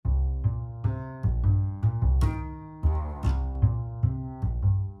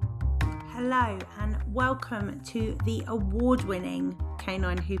Hello and welcome to the award-winning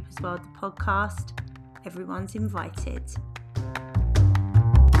Canine Hoopers World, the podcast. Everyone's invited.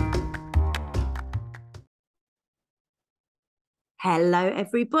 Hello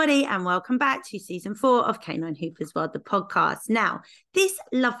everybody and welcome back to season 4 of Canine Hoopers World, the podcast. Now, this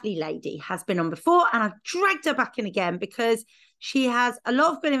lovely lady has been on before and I've dragged her back in again because she has a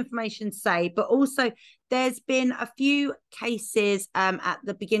lot of good information to say, but also there's been a few cases at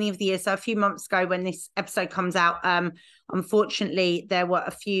the beginning of the year, so a few months ago when this episode comes out, unfortunately, there were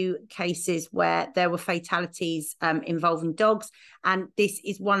a few cases where there were fatalities involving dogs, and this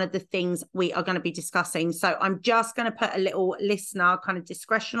is one of the things we are going to be discussing. So I'm just going to put a little listener kind of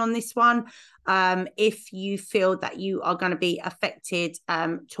discretion on this one. If you feel that you are going to be affected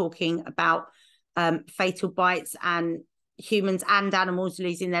talking about fatal bites and humans and animals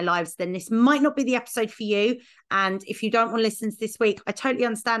losing their lives, then this might not be the episode for you. And if you don't want to listen to this week, I totally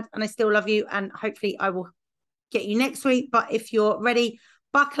understand and I still love you, and hopefully I will get you next week. But if you're ready,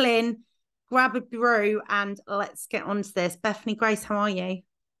 buckle in, grab a brew, and let's get on to this. Bethany Grace, how are you?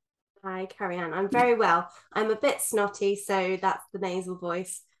 Hi, Carrie Ann. I'm very well. I'm a bit snotty, so that's the nasal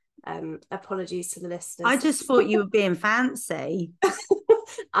voice. Apologies to the listeners. I just thought you were being fancy.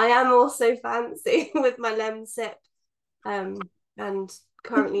 I am also fancy with my lemon sip. And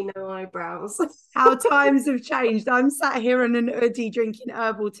currently no eyebrows. How times have changed. I'm sat here in an hoodie drinking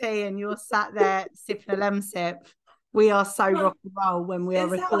herbal tea and you're sat there sipping a lemon sip. We are so rock and roll when we are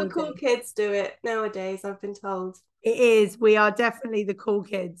recording. It's how the cool kids do it nowadays, I've been told. It is. We are definitely the cool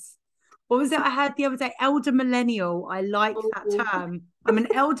kids. What was it I heard the other day? Elder millennial. I like that term. I'm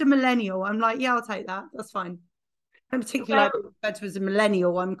an elder millennial. I'm like, yeah, I'll take that. That's fine. I don't particularly like referred to as a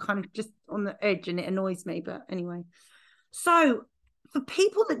millennial. I'm kind of just on the edge and it annoys me. But anyway. So for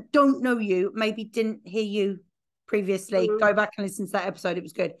people that don't know you, maybe didn't hear you previously, go back and listen to that episode. It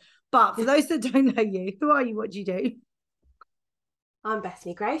was good. But for those that don't know you, who are you? What do you do? I'm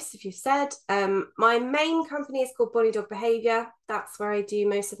Bethany Grace, if you've said. My main company is called Body Dog Behaviour. That's where I do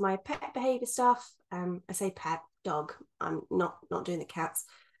most of my pet behaviour stuff. I say pet, dog. I'm not doing the cats.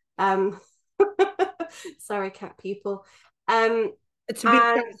 Sorry, cat people. To be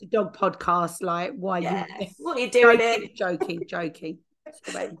fair, it's a dog podcast. Like, why? Yeah. What are you doing? Joking.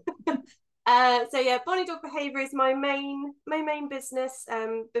 So yeah, Bonnie Dog Behaviour is my main business.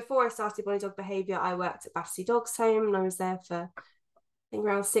 Before I started Bonnie Dog Behaviour, I worked at Bethany Dogs Home, and I was there for I think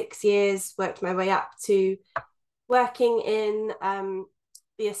around 6 years. Worked my way up to working in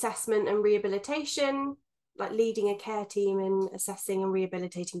the assessment and rehabilitation, like leading a care team in assessing and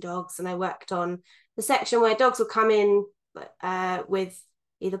rehabilitating dogs. And I worked on the section where dogs will come in with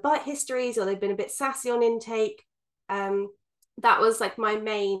either bite histories or they've been a bit sassy on intake. That was like my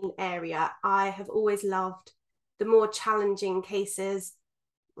main area. I have always loved the more challenging cases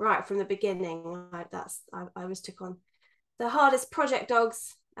right from the beginning. I was took on the hardest project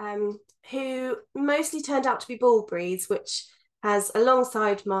dogs, who mostly turned out to be bull breeds, which has,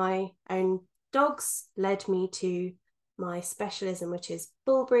 alongside my own dogs, led me to my specialism, which is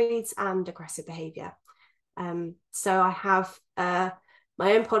bull breeds and aggressive behaviour. So I have my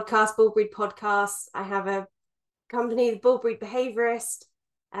own podcast, Bull Breed Podcast. I have a company, the Bull Breed Behaviourist.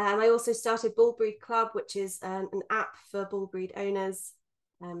 I also started Bull Breed Club, which is an app for bull breed owners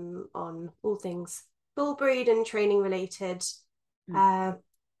on all things bull breed and training related. And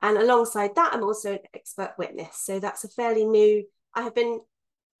alongside that, I'm also an expert witness. So that's a fairly new. I have been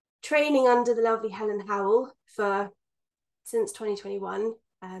training under the lovely Helen Howell since 2021.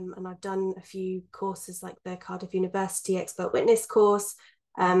 And I've done a few courses like the Cardiff University Expert Witness course,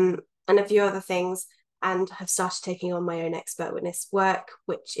 and a few other things, and have started taking on my own expert witness work,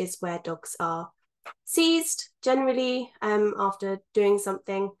 which is where dogs are seized generally after doing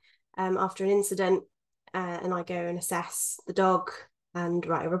something, after an incident, and I go and assess the dog and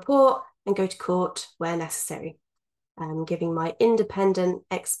write a report and go to court where necessary, giving my independent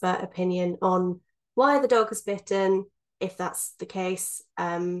expert opinion on why the dog has bitten, if that's the case,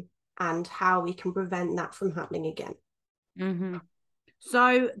 and how we can prevent that from happening again. Mm-hmm.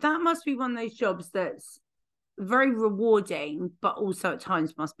 So that must be one of those jobs that's very rewarding, but also at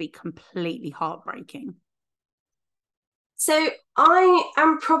times must be completely heartbreaking. So I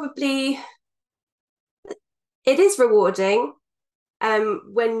am it is rewarding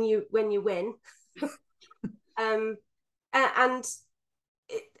when you win. And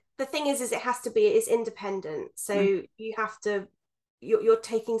the thing is it has to be, it's independent. So you have to, you're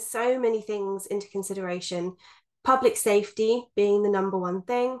taking so many things into consideration. Public safety being the number one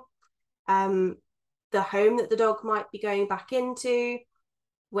thing. The home that the dog might be going back into,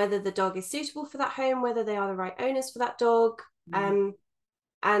 whether the dog is suitable for that home, whether they are the right owners for that dog.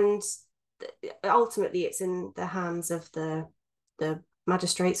 And ultimately it's in the hands of the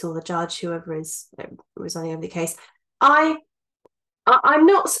magistrates or the judge, whoever is resigning over the case. I'm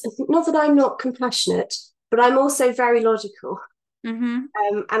not that I'm not compassionate, but I'm also very logical. And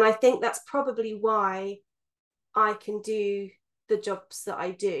I think that's probably why I can do the jobs that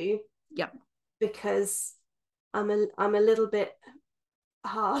I do. Yep. Because I'm a little bit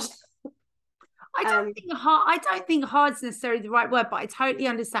hard. I don't think hard's necessarily the right word, but I totally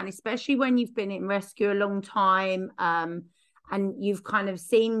understand, especially when you've been in rescue a long time, and you've kind of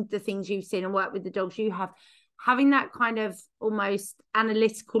seen the things you've seen and worked with the dogs you have. Having that kind of almost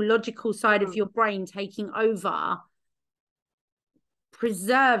analytical, logical side of your brain taking over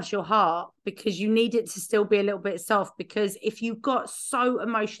preserves your heart, because you need it to still be a little bit soft, because if you got so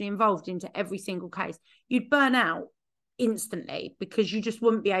emotionally involved into every single case, you'd burn out instantly, because you just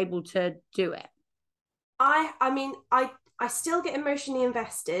wouldn't be able to do it. I mean, I still get emotionally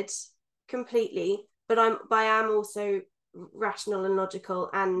invested completely, but I am also rational and logical,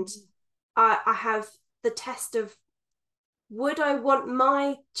 and I have the test of, would I want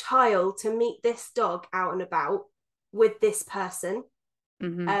my child to meet this dog out and about with this person?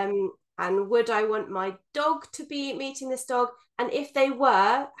 And would I want my dog to be meeting this dog? And if they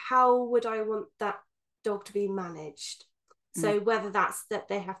were, how would I want that dog to be managed? So whether that's that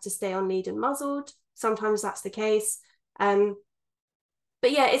they have to stay on lead and muzzled, sometimes that's the case.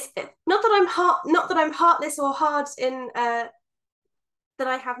 But yeah, it's not that I'm heartless or hard in that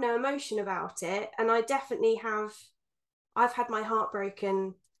I have no emotion about it. And I definitely have. I've had my heart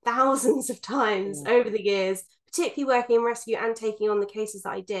broken thousands of times over the years, particularly working in rescue and taking on the cases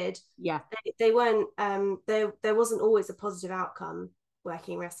that I did. Yeah, they weren't. There wasn't always a positive outcome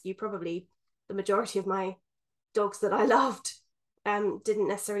working in rescue. Probably the majority of my dogs that I loved didn't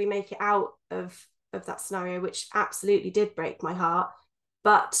necessarily make it out of that scenario, which absolutely did break my heart.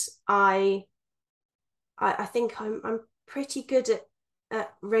 But I think I'm pretty good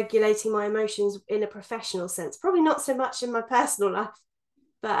at regulating my emotions in a professional sense. Probably not so much in my personal life,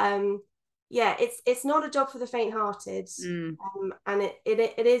 but yeah, it's not a job for the faint-hearted, and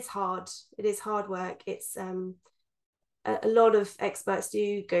it is hard. It is hard work. It's a lot of experts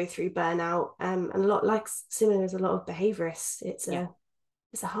do go through burnout, and a lot, like similar as a lot of behaviourists. It's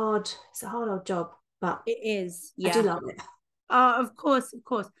a hard old job, but it is. Yeah, I do love it. Of course.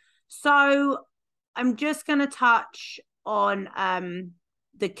 So I'm just going to touch on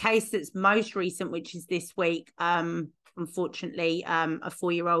the case that's most recent, which is this week. Unfortunately, a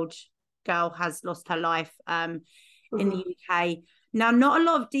 4-year-old girl has lost her life in the UK. Now, not a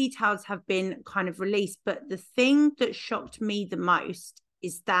lot of details have been kind of released, but the thing that shocked me the most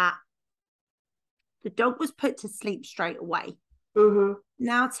is that the dog was put to sleep straight away.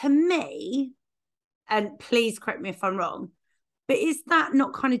 Now, to me, and please correct me if I'm wrong, but is that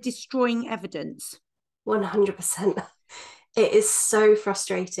not kind of destroying evidence? 100%. It is so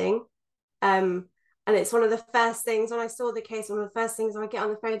frustrating. And it's one of the first things when I saw the case, one of the first things I get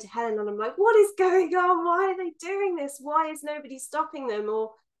on the phone to Helen and I'm like, what is going on? Why are they doing this? Why is nobody stopping them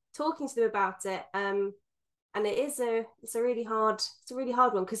or talking to them about it? And it's a really hard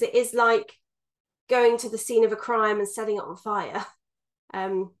one, because it is like going to the scene of a crime and setting it on fire.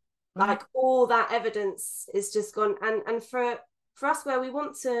 Like all that evidence is just gone. And for us, where we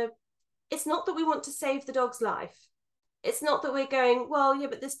want to, it's not that we want to save the dog's life. It's not that we're going, well, yeah,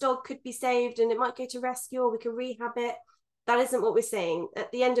 but this dog could be saved and it might go to rescue or we can rehab it. That isn't what we're saying.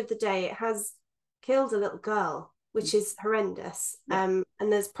 At the end of the day, it has killed a little girl, which is horrendous. And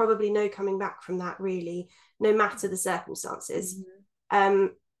there's probably no coming back from that, really, no matter the circumstances.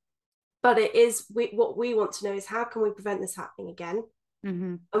 But it is, what we want to know is, how can we prevent this happening again?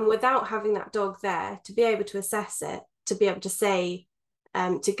 And without having that dog there to be able to assess it, to be able to say,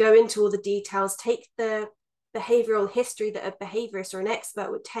 to go into all the details, take the behavioural history that a behaviourist or an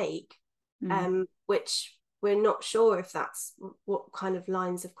expert would take, which we're not sure if that's what kind of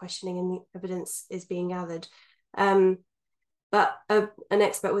lines of questioning and evidence is being gathered. But an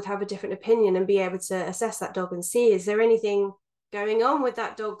expert would have a different opinion and be able to assess that dog and see, is there anything going on with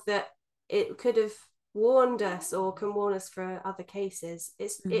that dog that it could have warned us or can warn us for other cases.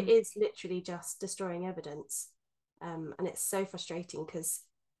 It is literally just destroying evidence. And it's so frustrating because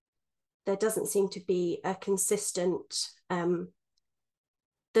there doesn't seem to be a consistent,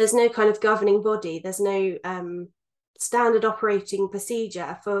 there's no kind of governing body, there's no standard operating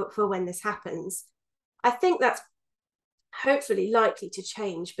procedure for when this happens. I think that's hopefully likely to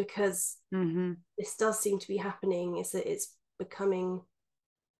change, because this does seem to be happening. It's becoming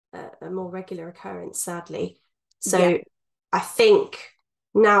a more regular occurrence, sadly. So I think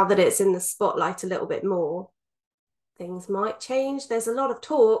now that it's in the spotlight a little bit more, things might change. There's a lot of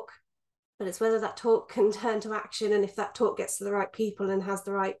talk, but it's whether that talk can turn to action, and if that talk gets to the right people and has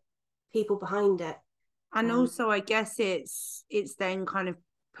the right people behind it. And also, I guess it's then kind of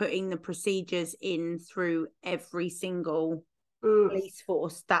putting the procedures in through every single police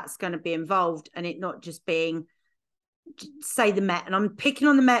force that's going to be involved, and it not just being, say, the Met. And I'm picking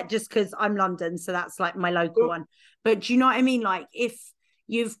on the Met just because I'm London, so that's like my local one. But do you know what I mean? Like, if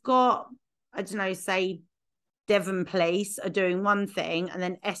you've got, I don't know, say Devon police are doing one thing and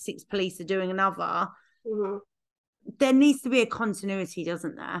then Essex police are doing another, there needs to be a continuity,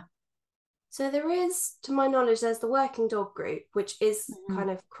 doesn't there? So there is, to my knowledge, there's the working dog group, which is kind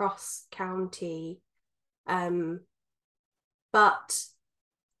of cross-county, but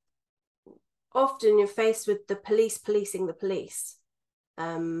often you're faced with the police policing the police.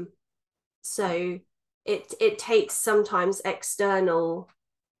 So it takes sometimes external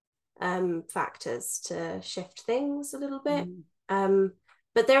factors to shift things a little bit.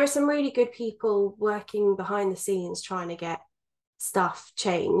 But there are some really good people working behind the scenes trying to get stuff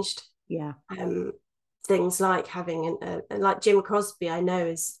changed. Yeah. Things like having like Jim Crosby, I know,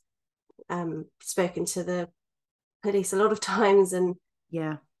 has spoken to the police a lot of times, and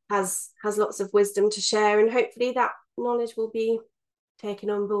has lots of wisdom to share, and hopefully that knowledge will be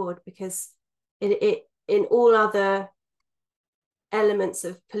taken on board, because it in all other elements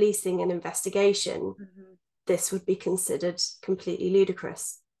of policing and investigation, this would be considered completely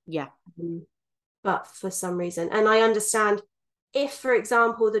ludicrous. But for some reason, and I understand, if, for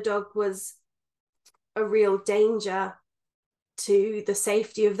example, the dog was a real danger to the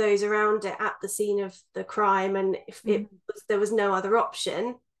safety of those around it at the scene of the crime, and if there was no other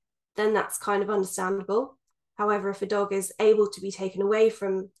option, then that's kind of understandable. However, if a dog is able to be taken away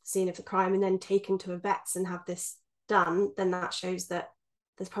from the scene of the crime and then taken to a vet's and have this done, then that shows that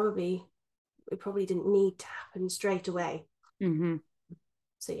it probably didn't need to happen straight away.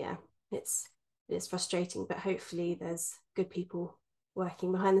 So yeah, it is frustrating, but hopefully there's good people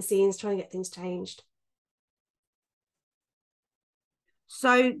working behind the scenes trying to get things changed.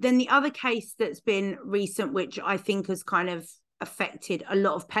 So then the other case that's been recent, which I think has kind of affected a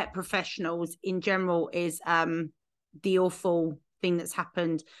lot of pet professionals in general, is the awful thing that's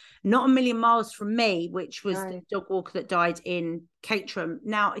happened not a million miles from me, which was the dog walker that died in Caterham.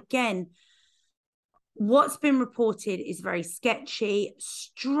 Now, again, what's been reported is very sketchy.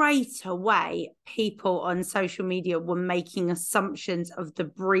 Straight away, people on social media were making assumptions of the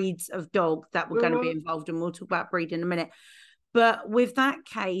breeds of dog that were going to be involved, and we'll talk about breed in a minute. But with that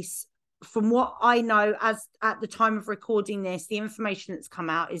case, from what I know, as at the time of recording this, the information that's come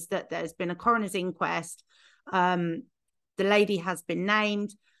out is that there's been a coroner's inquest. The lady has been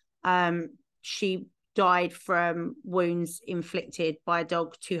named. She died from wounds inflicted by a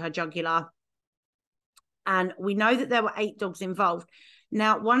dog to her jugular. And we know that there were 8 dogs involved.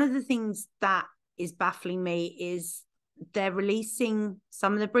 Now, one of the things that is baffling me is they're releasing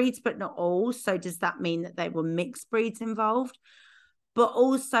some of the breeds, but not all. So does that mean that they were mixed breeds involved? But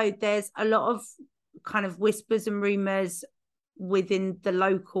also there's a lot of kind of whispers and rumors within the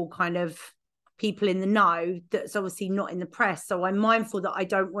local kind of people in the know that's obviously not in the press. So I'm mindful that I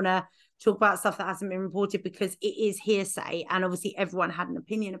don't want to talk about stuff that hasn't been reported, because it is hearsay, and obviously everyone had an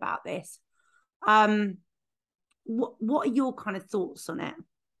opinion about this. What are your kind of thoughts on it?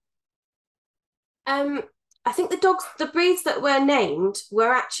 I think the breeds that were named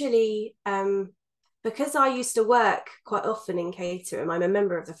were actually, because I used to work quite often in Caterham, I'm a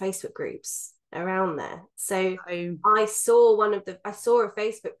member of the Facebook groups around there. So I saw a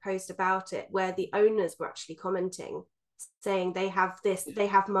Facebook post about it where the owners were actually commenting, saying they have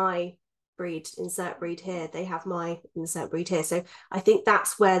my breed, insert breed here, they have my insert breed here. So I think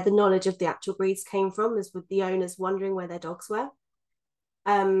that's where the knowledge of the actual breeds came from, is with the owners wondering where their dogs were.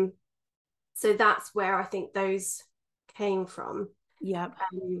 So that's where I think those came from.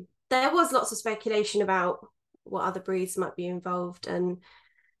 There was lots of speculation about what other breeds might be involved, and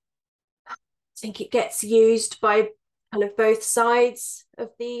I think it gets used by kind of both sides of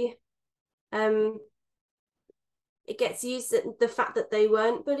the it gets used, the fact that they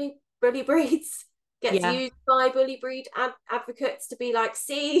weren't bully breeds gets used by bully breed advocates to be like,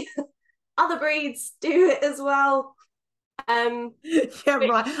 see, other breeds do it as well. Right.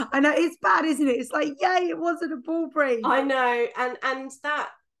 I know, it's bad, isn't it? It's like, yay, it wasn't a bull breed. I know, and that,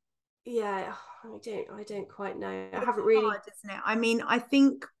 I don't quite know. I haven't really. Hard, isn't it? I mean, I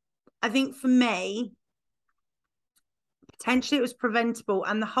think for me, potentially it was preventable,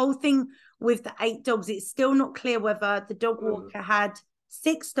 and the whole thing with the 8 dogs, it's still not clear whether the dog walker had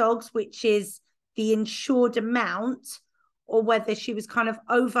 6 dogs, which is the insured amount, or whether she was kind of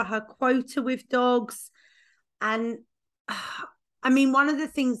over her quota with dogs. And I mean, one of the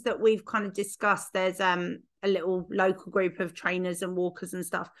things that we've kind of discussed, there's a little local group of trainers and walkers and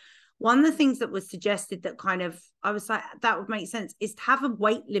stuff. One of the things that was suggested that kind of, I was like, that would make sense, is to have a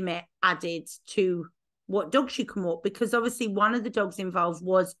weight limit added to what dogs you can walk, because obviously one of the dogs involved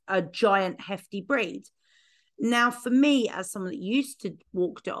was a giant hefty breed. Now, for me, as someone that used to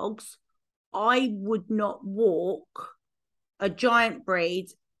walk dogs, I would not walk a giant breed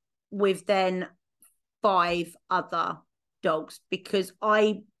with then 5 other dogs, because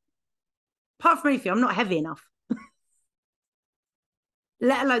apart from anything, I'm not heavy enough,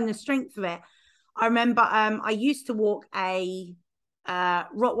 let alone the strength of it. I remember I used to walk a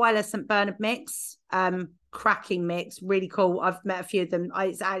Rottweiler St. Bernard mix, cracking mix, really cool. I've met a few of them.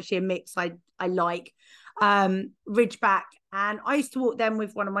 It's actually a mix I like, Ridgeback, and I used to walk them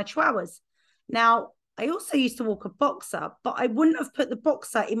with one of my Chihuahuas. Now, I also used to walk a boxer, but I wouldn't have put the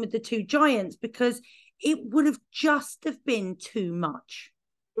boxer in with the 2 giants because it would have just have been too much.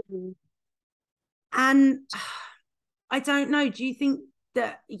 Mm-hmm. And I don't know, do you think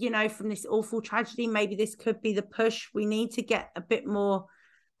that, from this awful tragedy, maybe this could be the push we need to get a bit more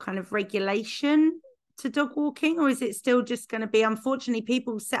kind of regulation to dog walking? Or is it still just going to be, unfortunately,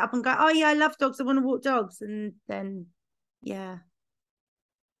 people set up and go, oh yeah, I love dogs, I want to walk dogs, and then yeah.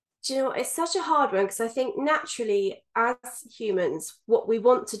 Do you know, it's such a hard one, because I think naturally as humans, what we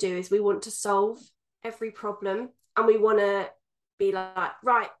want to do is we want to solve every problem, and we want to be like,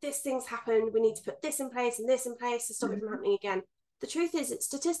 right, this thing's happened, we need to put this in place and this in place to stop it from happening again. The truth is, it's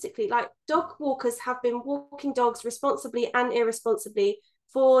statistically, like, dog walkers have been walking dogs responsibly and irresponsibly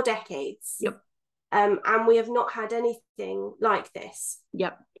for decades. Yep. And we have not had anything like this.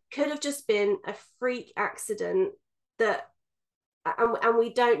 Yep. It could have just been a freak accident that, and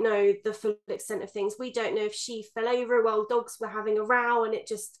we don't know the full extent of things. We don't know if she fell over while dogs were having a row, and it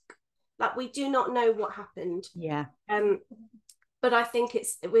just, like, we do not know what happened. Yeah. But I think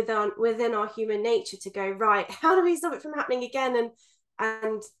it's within our human nature to go, right, how do we stop it from happening again?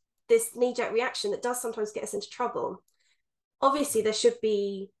 And this knee-jerk reaction that does sometimes get us into trouble. Obviously, there should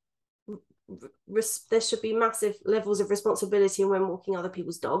be massive levels of responsibility when walking other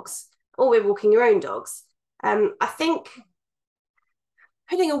people's dogs, or we're walking your own dogs. I think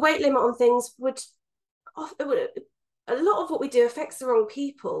putting a weight limit on things would a lot of what we do affects the wrong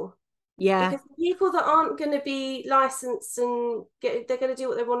people. Yeah. Because people that aren't going to be licensed and they're going to do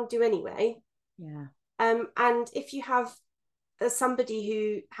what they want to do anyway. Yeah. And if you have somebody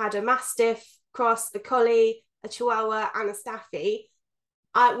who had a Mastiff cross, a Collie, a Chihuahua, and a Staffy,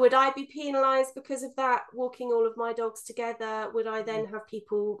 would I be penalised because of that, walking all of my dogs together? Would I then have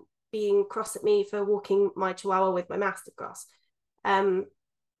people being cross at me for walking my Chihuahua with my Mastiff cross? I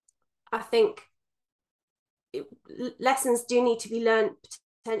think lessons do need to be learned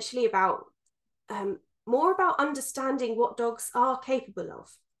potentially about more about understanding what dogs are capable of,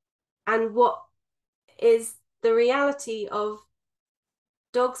 and what is the reality of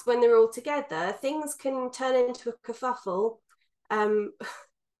dogs when they're all together. Things can turn into a kerfuffle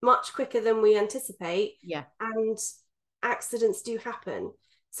much quicker than we anticipate. Yeah. And accidents do happen.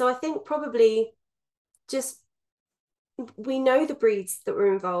 So I think probably just, we know the breeds that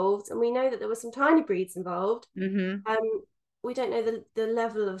were involved, and we know that there were some tiny breeds involved. Mm-hmm. We don't know the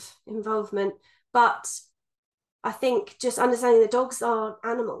level of involvement, but I think just understanding that dogs are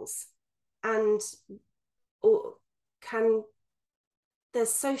animals, and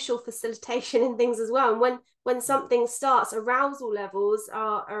there's social facilitation in things as well. And when something starts, arousal levels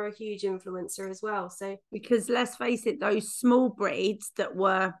are a huge influencer as well. So, because let's face it, those small breeds that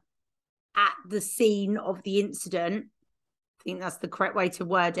were at the scene of the incident, I think that's the correct way to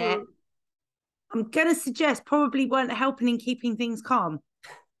word it, I'm going to suggest probably weren't helping in keeping things calm.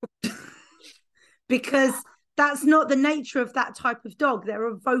 Because that's not the nature of that type of dog. They're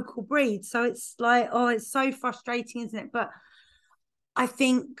a vocal breed. So it's like, oh, it's so frustrating, isn't it? But I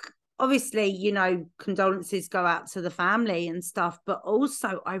think, obviously, condolences go out to the family and stuff. But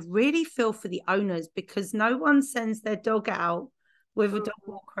also, I really feel for the owners, because no one sends their dog out with a dog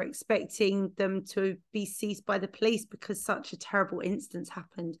walker expecting them to be seized by the police because such a terrible incident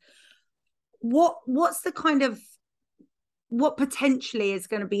happened. What's the kind of, what potentially is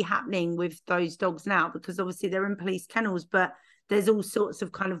going to be happening with those dogs now? Because obviously they're in police kennels, but there's all sorts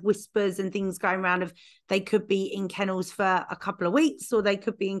of kind of whispers and things going around of they could be in kennels for a couple of weeks, or they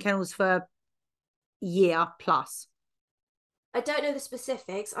could be in kennels for a year plus. I don't know the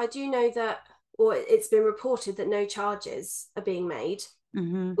specifics. I do know that, or it's been reported that no charges are being made,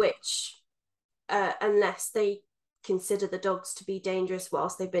 which unless they consider the dogs to be dangerous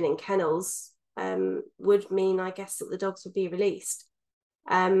whilst they've been in kennels, would mean, I guess, that the dogs would be released.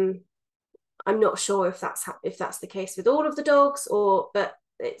 I'm not sure if that's the case with all of the dogs, but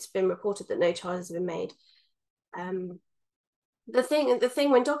it's been reported that no charges have been made. The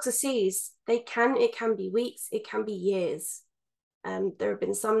thing when dogs are seized, it can be weeks, it can be years. There have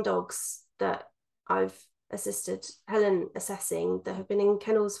been some dogs that I've assisted Helen assessing that have been in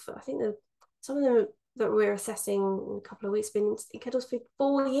kennels for, I think some of them that we're assessing in a couple of weeks been in kennels for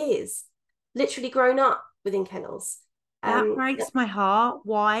 4 years, literally grown up within kennels. That breaks my heart.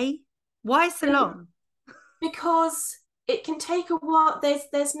 Why so long? Because it can take a while.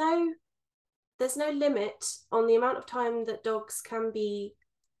 There's no limit on the amount of time that dogs can be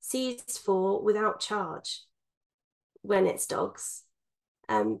seized for without charge when it's dogs,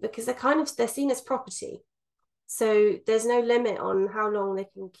 because they're seen as property. So there's no limit on how long they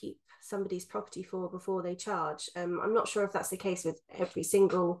can keep somebody's property for before they charge. I'm not sure if that's the case with every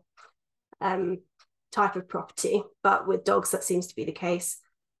single type of property, but with dogs that seems to be the case.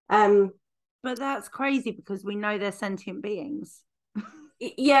 But that's crazy because we know they're sentient beings.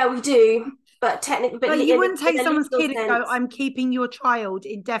 Yeah, we do. But technically, but you wouldn't take someone's kid and go, I'm keeping your child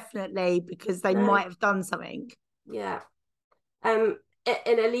indefinitely because they might have done something. Yeah. In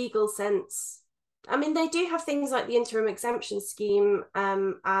a legal sense, I mean, they do have things like the interim exemption scheme,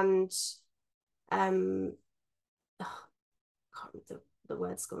 and can't remember the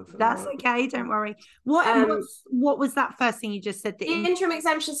words gone from that's there. Okay, don't worry. What was that first thing you just said? The interim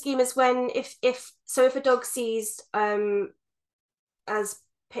exemption scheme is when if a dog seized as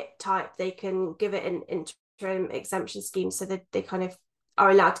pit type, they can give it an interim exemption scheme so that they kind of are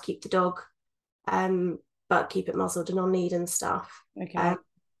allowed to keep the dog, but keep it muzzled and on lead and stuff. Okay.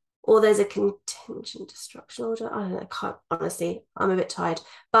 Or there's a contingent destruction order. I don't know. Honestly, I'm a bit tired.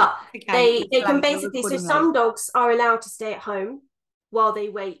 But they can basically, so some dogs are allowed to stay at home while they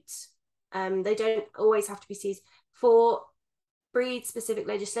wait. They don't always have to be seized. For breed specific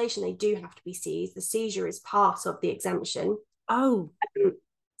legislation, they do have to be seized. The seizure is part of the exemption. Oh.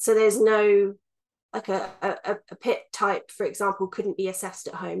 So there's no, like a pit type, for example, couldn't be assessed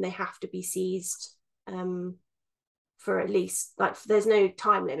at home. They have to be seized for at least, like, there's no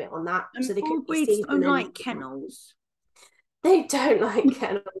time limit on that. And so they all breeds don't like kennels. They don't like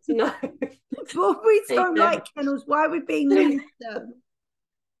kennels, no. All breeds don't like kennels. Why are we being mean to them?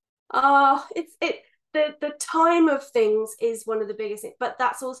 The time of things is one of the biggest things, but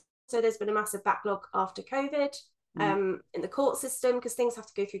that's also, there's been a massive backlog after COVID in the court system, because things have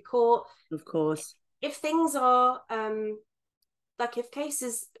to go through court. Of course. If things are like, if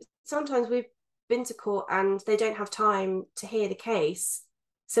cases, sometimes we've been to court and they don't have time to hear the case,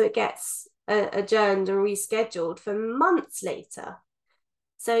 so it gets adjourned and rescheduled for months later.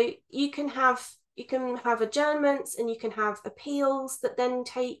 So you can have adjournments, and you can have appeals that then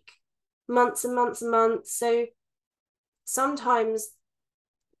take months and months and months. So sometimes,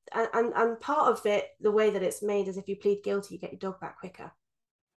 and part of it, the way that it's made is if you plead guilty, you get your dog back quicker,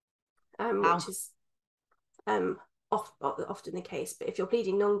 which is often the case. But if you're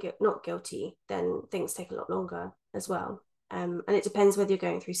pleading not guilty, then things take a lot longer as well. And it depends whether you're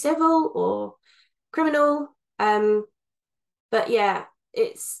going through civil or criminal. But yeah,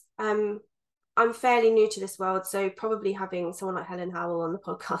 it's I'm fairly new to this world, so probably having someone like Helen Howell on the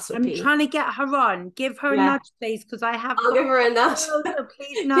podcast would be. I'm trying to get her on. Give her a nudge, please, because I'll give her a nudge. So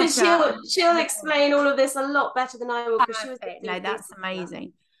please nudge her. She'll explain all of this a lot better than I will. Because she was. No, that's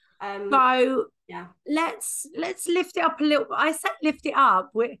amazing. So yeah, let's lift it up a little. I said lift it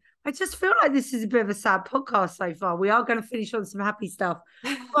up. I just feel like this is a bit of a sad podcast so far. We are going to finish on some happy stuff,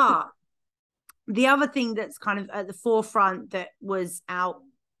 but the other thing that's kind of at the forefront that was out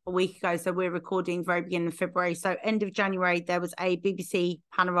a week ago, so we're recording very beginning of February, so end of January, there was a BBC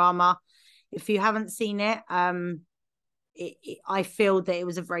panorama. If you haven't seen it, I feel that it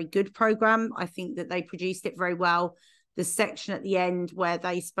was a very good program. I think that they produced it very well. The section at the end where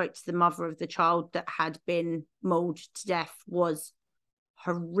they spoke to the mother of the child that had been mauled to death was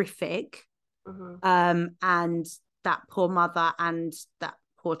horrific. And that poor mother and that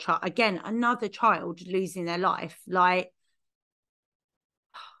poor child, again, another child losing their life. Like,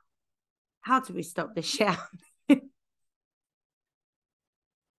 how do we stop this shit? I think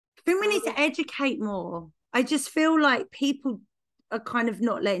we need to educate more. I just feel like people are kind of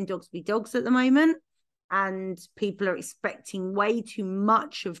not letting dogs be dogs at the moment, and people are expecting way too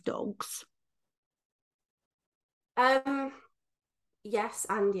much of dogs. Yes,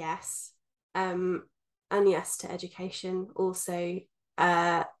 and yes. And yes to education also.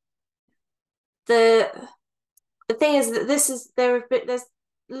 The thing is that there's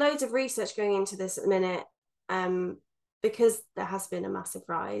loads of research going into this at the minute, because there has been a massive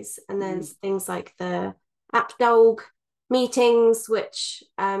rise, and there's things like the app dog meetings, which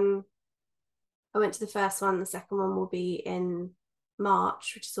I went to the first one. The second one will be in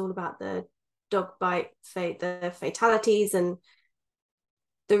March, which is all about the dog bite, the fatalities and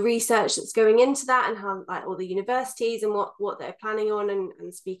the research that's going into that, and how like all the universities and what they're planning on,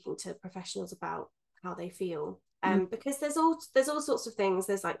 and speaking to professionals about how they feel. Because there's all sorts of things.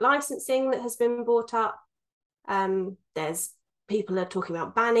 There's like licensing that has been brought up. There's people are talking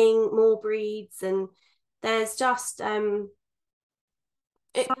about banning more breeds, and there's just so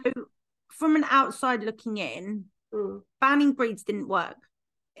from an outside looking in, banning breeds didn't work.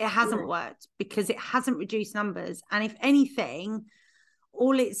 It hasn't worked because it hasn't reduced numbers, and if anything,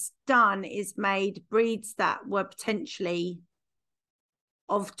 all it's done is made breeds that were potentially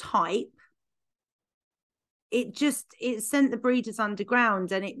of type, it sent the breeders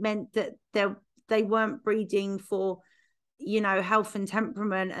underground, and it meant that they weren't breeding for, you know, health and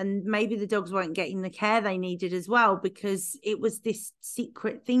temperament, and maybe the dogs weren't getting the care they needed as well, because it was this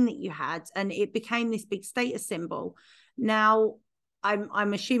secret thing that you had, and it became this big status symbol. Now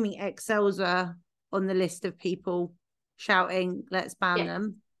I'm assuming XLs are on the list of people shouting let's ban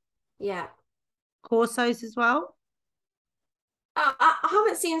them. Yeah. Corsos as well. I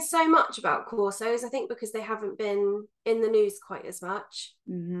haven't seen so much about Corsos, I think because they haven't been in the news quite as much.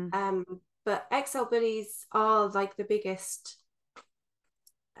 But XL bullies are like the biggest,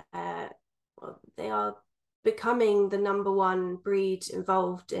 well, they are becoming the number one breed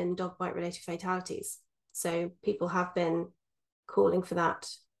involved in dog bite related fatalities. So people have been calling for that.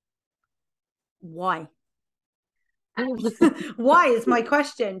 Why? Why is my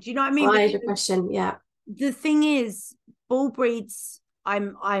question. Do you know what I mean? Why the question? Yeah. The thing is, bull breeds,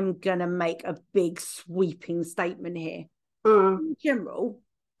 I'm gonna make a big sweeping statement here. In general,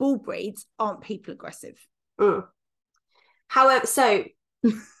 bull breeds aren't people aggressive. However, so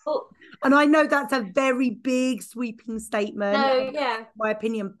and I know that's a very big sweeping statement. No, yeah. My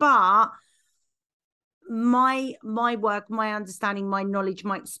opinion, but my work, my understanding, my knowledge,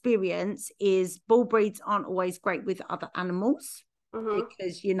 my experience is bull breeds aren't always great with other animals,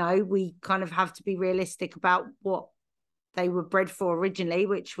 because, you know, we kind of have to be realistic about what they were bred for originally,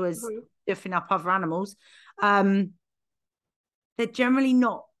 which was diffing up other animals. They're generally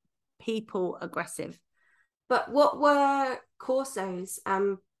not people aggressive. But what were Corsos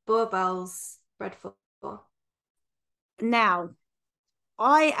and Bourbels bred for? Now,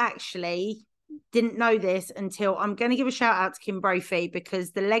 I actually didn't know this until, I'm going to give a shout out to Kim Brophy,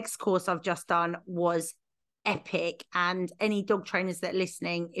 because the legs course I've just done was epic. And any dog trainers that are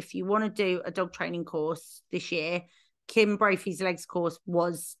listening, if you want to do a dog training course this year, Kim Brophy's legs course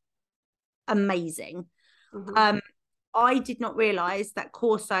was amazing. I did not realize that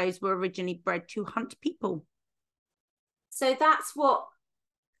Corsos were originally bred to hunt people. So that's what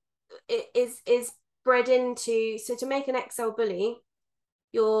it is bred into. So to make an XL bully,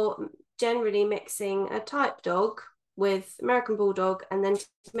 you're generally mixing a type dog with American Bulldog, and then to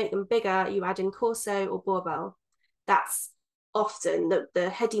make them bigger, you add in Corso or Bourbel. That's often the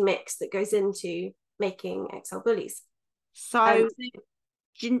heady mix that goes into making XL bullies. So,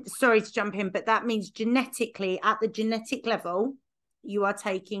 sorry to jump in, but that means genetically, at the genetic level, you are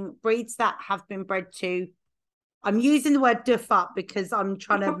taking breeds that have been bred to, I'm using the word duff up because I'm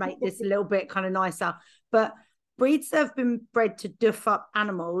trying to make this a little bit kind of nicer, but breeds that have been bred to duff up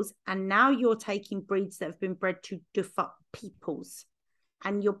animals, and now you're taking breeds that have been bred to duff up peoples,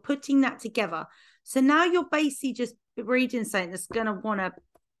 and you're putting that together. So now you're basically just breeding something that's going to want to,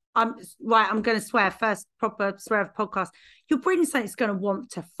 I'm going to swear, first proper swear of podcast, you're breeding something that's going to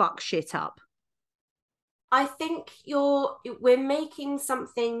want to fuck shit up. I think we're making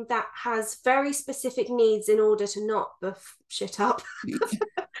something that has very specific needs in order to not buff shit up.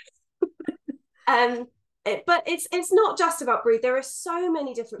 But it's not just about breed. There are so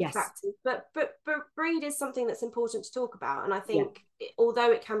many different factors, but breed is something that's important to talk about. And I think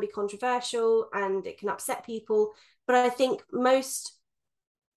although it can be controversial and it can upset people, but I think most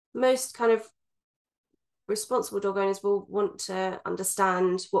kind of responsible dog owners will want to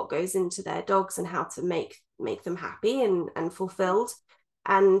understand what goes into their dogs and how to make them happy and fulfilled.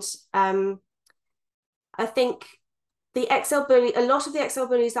 And I think the XL bully, a lot of the XL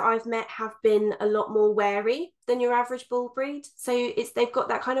bullies that I've met have been a lot more wary than your average bull breed. So they've got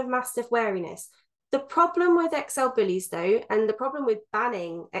that kind of massive wariness. The problem with XL bullies, though, and the problem with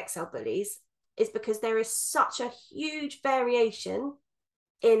banning XL bullies, is because there is such a huge variation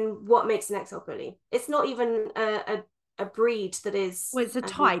in what makes an XL bully. It's not even a breed that is. Well, it's a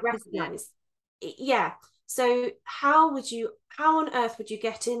type, isn't it? Yeah. So how on earth would you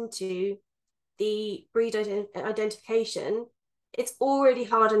get into the breed identification? It's already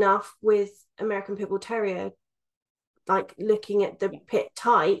hard enough with American Pit Bull Terrier, like looking at the pit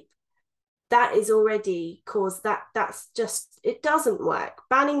type, that is already caused that's just, it doesn't work.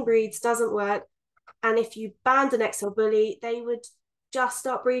 Banning breeds doesn't work. And if you banned an XL bully, they would just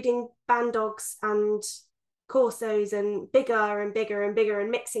start breeding band dogs and corsos and bigger and bigger and bigger and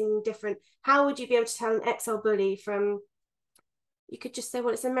mixing different. How would you be able to tell an XL bully from, you could just say,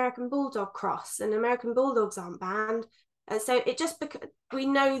 well, it's an American Bulldog cross, and American Bulldogs aren't banned. And so it just, we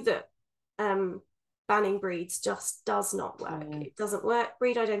know that banning breeds just does not work. It doesn't work.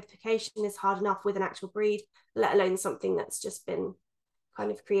 Breed identification is hard enough with an actual breed, let alone something that's just been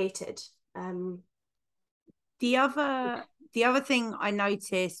kind of created. The other thing I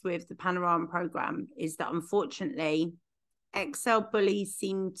noticed with the Panorama program is that unfortunately XL bullies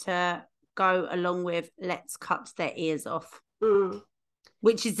seem to go along with let's cut their ears off,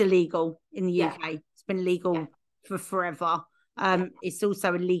 which is illegal in the UK. It's been legal for forever. It's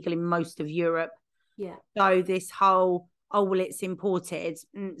also illegal in most of Europe. So this whole, oh, well, it's imported,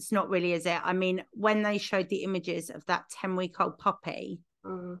 it's not really, is it? I mean, when they showed the images of that 10-week-old puppy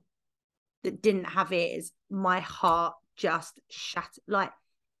that didn't have ears, my heart just shattered. Like,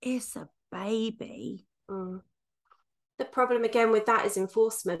 it's a baby. The problem again with that is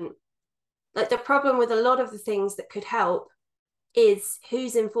enforcement. Like, the problem with a lot of the things that could help is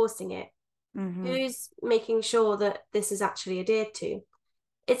who's enforcing it, who's making sure that this is actually adhered to.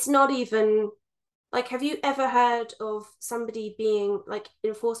 It's not even like, have you ever heard of somebody being like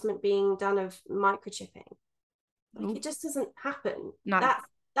enforcement being done of microchipping? Like, it just doesn't happen. No.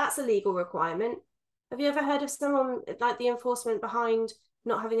 That's a legal requirement. Have you ever heard of someone like the enforcement behind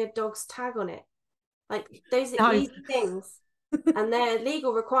not having a dog's tag on it? Like, those are easy things, and they're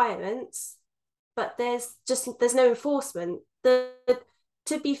legal requirements, but there's no enforcement.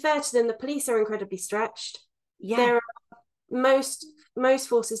 To be fair to them, the police are incredibly stretched. Most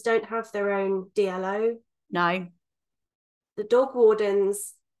forces don't have their own DLO. No. The dog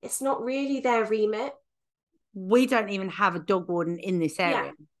wardens, it's not really their remit. We don't even have a dog warden in this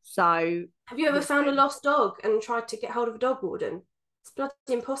area. So have you ever found a lost dog and tried to get hold of a dog warden? It's bloody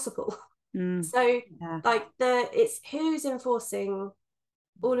impossible. So like, it's who's enforcing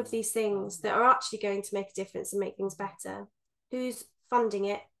all of these things that are actually going to make a difference and make things better. Who's funding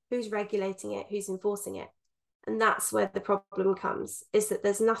it, who's regulating it, who's enforcing it. And that's where the problem comes, is that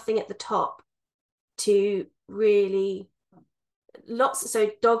there's nothing at the top to really so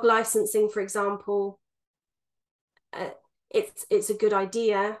dog licensing, for example, it's a good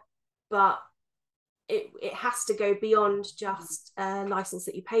idea, but it has to go beyond just a license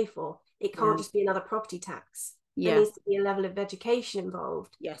that you pay for. It can't just be another property tax. There needs to be a level of education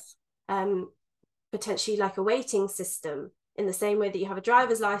involved. Potentially like a weighting system, in the same way that you have a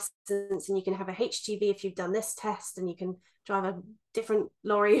driver's license and you can have a HGV if you've done this test, and you can drive a different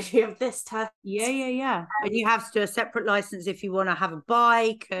lorry if you have this test. And you have to do a separate license if you want to have a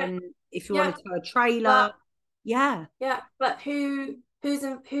bike and if you want to tow a trailer. But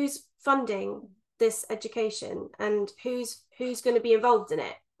who's funding this education, and who's going to be involved in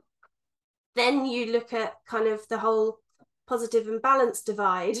it? Then you look at kind of the whole positive and balanced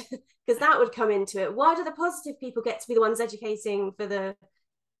divide, because that would come into it. Why do the positive people get to be the ones educating for the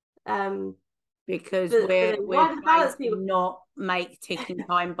because we're trying to not make ticking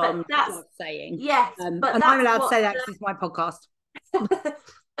time bombs. That's saying and I'm allowed to say that because it's my podcast.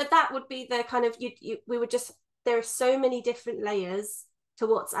 But that would be the kind of we would just, there are so many different layers to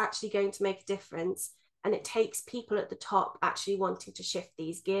what's actually going to make a difference, and it takes people at the top actually wanting to shift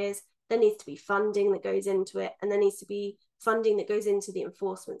these gears. There needs to be funding that goes into it, and there needs to be funding that goes into the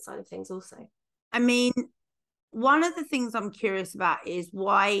enforcement side of things also. I mean, one of the things I'm curious about is,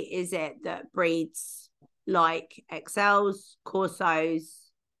 why is it that breeds like XLs, Corsos,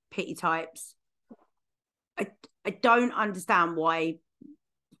 Pity types, I don't understand why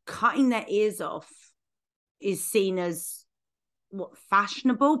cutting their ears off is seen as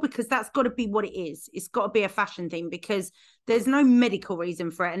fashionable, because that's got to be what it is. It's got to be a fashion thing, because there's no medical reason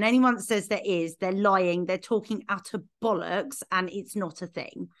for it, and anyone that says there is, they're lying, they're talking utter bollocks, and it's not a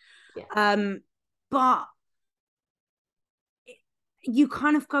thing. But you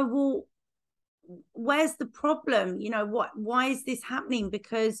kind of go, well, where's the problem? Why is this happening?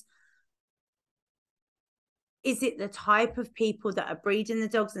 Because is it the type of people that are breeding the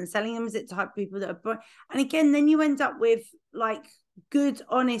dogs and selling them? Is it the type of people that are and again, then you end up with like good,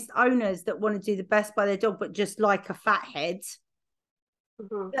 honest owners that want to do the best by their dog, but just like a fat head,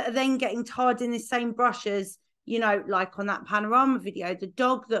 that are then getting tarred in the same brush as, like on that Panorama video, the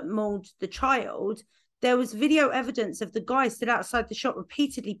dog that mauled the child. There was video evidence of the guy stood outside the shop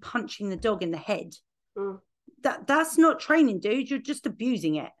repeatedly punching the dog in the head. That's not training, dude. You're just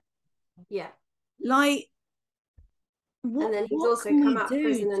abusing it. Like, and then he's also come out of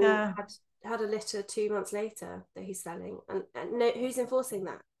prison and had had a litter 2 months later that he's selling, and no, who's enforcing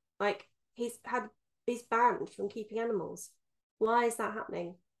that? Like, he's banned from keeping animals. Why is that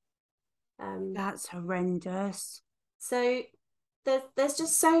happening? That's horrendous. So there's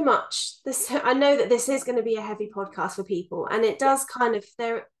just so much. I know that this is going to be a heavy podcast for people, and it does kind of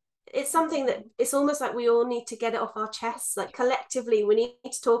it's something that it's almost like we all need to get it off our chests. Like, collectively, we need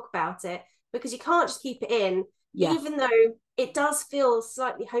to talk about it, because you can't just keep it in, even though it does feel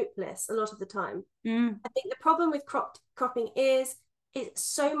slightly hopeless a lot of the time. I think the problem with cropping is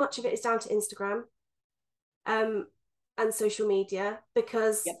so much of it is down to Instagram and social media,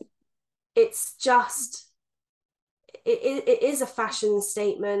 because it's just it is a fashion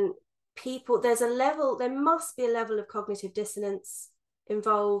statement. There must be a level of cognitive dissonance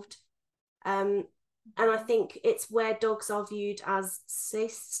involved, and I think it's where dogs are viewed as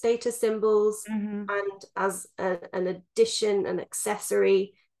status symbols and as an addition, an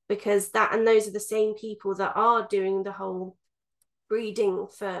accessory, because those are the same people that are doing the whole breeding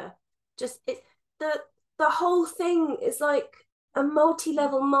for just it. The whole thing is like a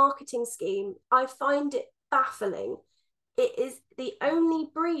multi-level marketing scheme. I find it baffling. It is the only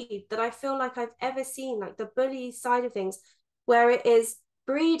breed that I feel like I've ever seen, like the bully side of things, where it is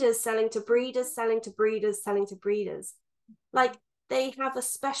breeders selling to breeders, selling to breeders, selling to breeders. Like, they have a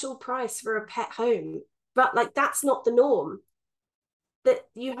special price for a pet home, but like, that's not the norm. That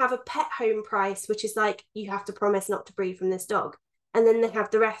you have a pet home price, which is like, you have to promise not to breed from this dog, and then they have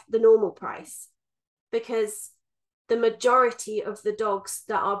the normal price, because the majority of the dogs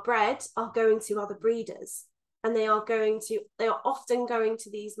that are bred are going to other breeders, and they are often going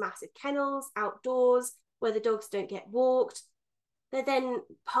to these massive kennels outdoors where the dogs don't get walked. They're then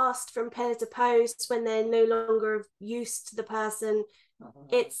passed from pillar to post when they're no longer of use to the person.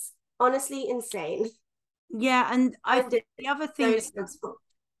 It's honestly insane. Yeah, and I think the other thing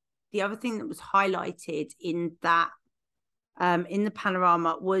that was highlighted in that in the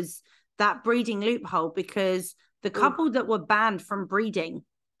panorama was that breeding loophole, because the couple that were banned from breeding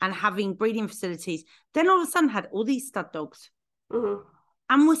and having breeding facilities then all of a sudden had all these stud dogs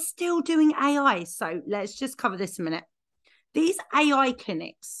and were still doing AI. So let's just cover this a minute. These AI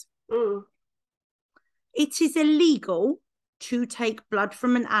clinics, it is illegal to take blood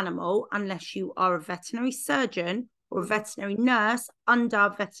from an animal unless you are a veterinary surgeon or a veterinary nurse under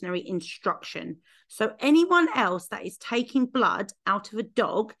veterinary instruction. So anyone else that is taking blood out of a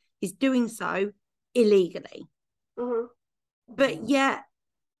dog is doing so illegally. But yet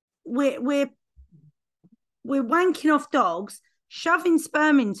we're wanking off dogs, shoving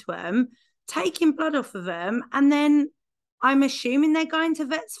sperm into them, taking blood off of them, and then I'm assuming they're going to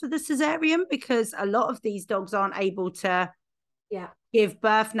vets for the cesarean, because a lot of these dogs aren't able to give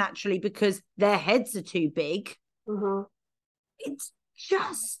birth naturally because their heads are too big. It's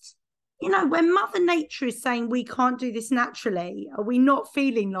just, when Mother Nature is saying we can't do this naturally, are we not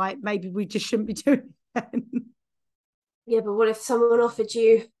feeling like maybe we just shouldn't be doing it? Yeah, but what if someone offered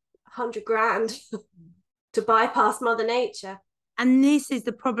you 100 grand to bypass Mother Nature? And this is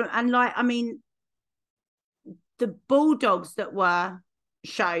the problem. And the bulldogs that were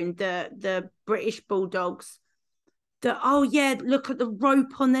shown, the British bulldogs, look at the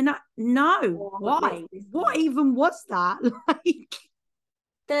rope on their neck. No, why? What even was that?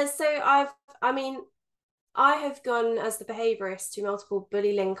 I have gone as the behaviourist to multiple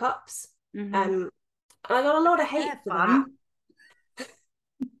bully link-ups. I got a lot of hate for that.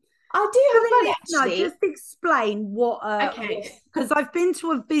 I do have fun, actually. No, just explain what. Okay. Because I've been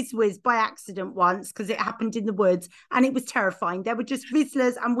to a Vizwiz by accident once, because it happened in the woods, and it was terrifying. There were just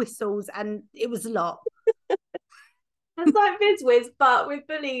whistlers and whistles, and it was a lot. It's like Vizwiz, but with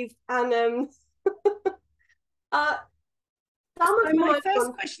bullies. And so my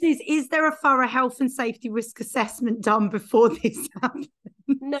first question is there a thorough health and safety risk assessment done before this happened?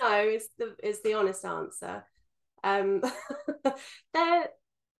 No, is the honest answer.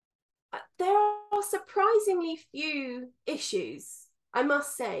 There are surprisingly few issues, I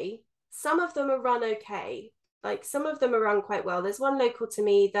must say. Some of them are run okay. Like, some of them are run quite well. There's one local to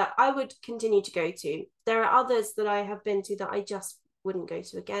me that I would continue to go to. There are others that I have been to that I just wouldn't go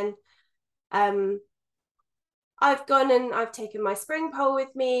to again. I've gone and I've taken my spring pole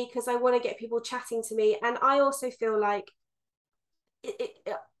with me because I want to get people chatting to me. And I also feel like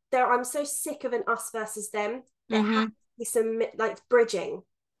I'm so sick of an us versus them. There has to be some like bridging.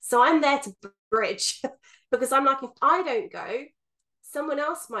 So I'm there to bridge because I'm like, if I don't go, someone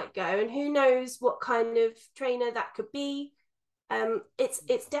else might go, and who knows what kind of trainer that could be.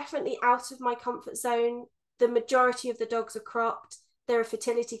 It's definitely out of my comfort zone. The majority of the dogs are cropped. There are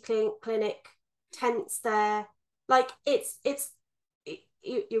fertility clinic tents there. Like,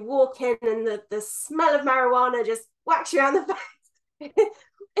 you walk in and the smell of marijuana just whacks you around the face.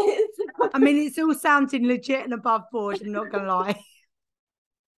 I mean, it's all sounding legit and above board, I'm not gonna lie.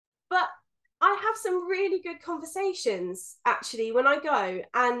 But I have some really good conversations actually when I go,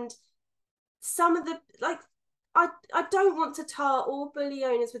 and some of the I don't want to tar all bully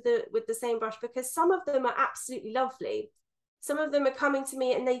owners with the same brush, because some of them are absolutely lovely. Some of them are coming to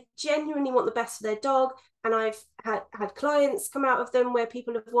me and they genuinely want the best for their dog, and I've had clients come out of them where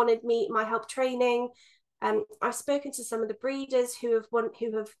people have wanted my help training. I've spoken to some of the breeders who have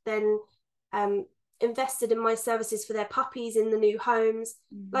then invested in my services for their puppies in the new homes.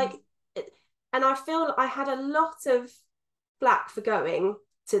 And I feel I had a lot of flack for going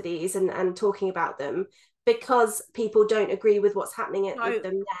to these and talking about them, because people don't agree with what's happening with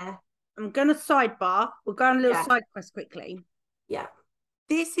them there. I'm going to sidebar. We'll go on a little side quest quickly. Yeah.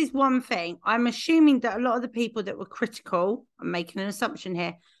 This is one thing. I'm assuming that a lot of the people that were critical, I'm making an assumption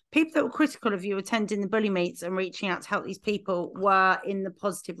here, people that were critical of you attending the bully meets and reaching out to help these people were in the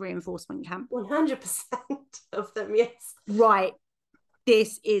positive reinforcement camp. 100% of them, yes. Right.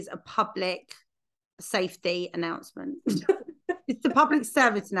 This is a public safety announcement. It's a public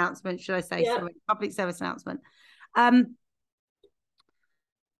service announcement, should I say? Yeah. Sorry, public service announcement.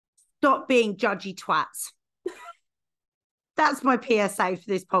 Stop being judgy twats. That's my PSA for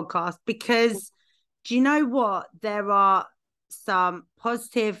this podcast, because do you know what? There are some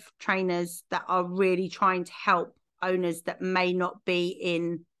positive trainers that are really trying to help owners that may not be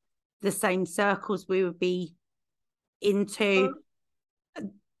in the same circles we would be into.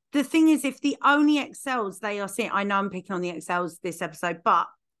 The thing is, if the only excels they are seeing, I know I'm picking on the excels this episode, but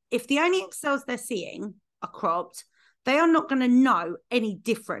if the only excels they're seeing are cropped, they are not going to know any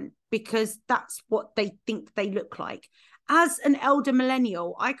different, because that's what they think they look like. As an elder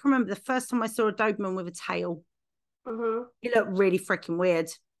millennial, I can remember the first time I saw a Doberman with a tail. He looked really freaking weird.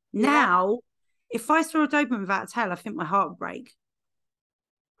 Yeah. Now, if I saw a Doberman without a tail, I think my heart would break.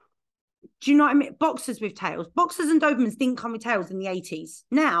 Do you know what I mean? Boxers with tails. Boxers and Dobermans didn't come with tails in the 80s.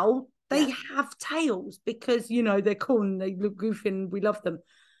 Now they have tails because, you know, they're cool and they look goofy and we love them.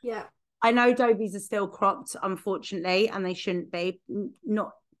 Yeah. I know Dobies are still cropped, unfortunately, and they shouldn't be,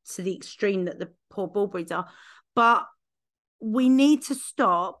 not to the extreme that the poor bull breeds are. But we need to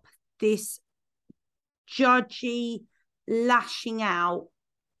stop this judgy lashing out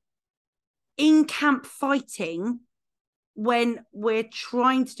in camp fighting when we're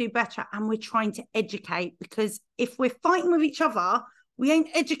trying to do better and we're trying to educate, because if we're fighting with each other, we ain't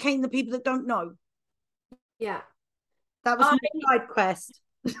educating the people that don't know. Yeah. That was my side quest.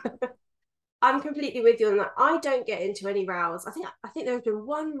 I'm completely with you on that. I don't get into any rows. I think there has been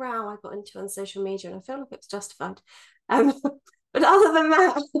one row I got into on social media and I feel like it's justified. But other than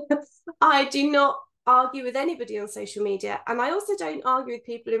that, I do not argue with anybody on social media, and I also don't argue with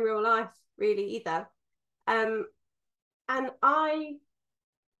people in real life really either. And I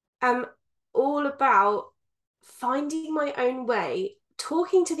am all about finding my own way,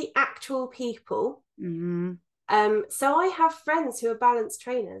 talking to the actual people. So I have friends who are balanced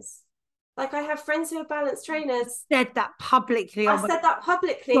trainers. Like, I have friends who are balanced trainers. Said that publicly. I said that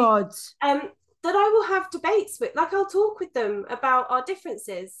publicly. God. That I will have debates with. Like, I'll talk with them about our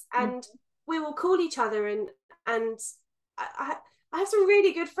differences, and we will call each other. And I have some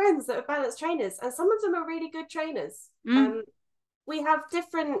really good friends that are balanced trainers, and some of them are really good trainers. We have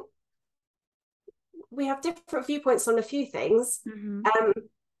different viewpoints on a few things.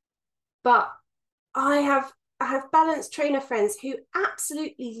 But I have balanced trainer friends who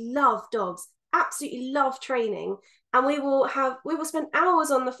absolutely love dogs, absolutely love training, and we will spend hours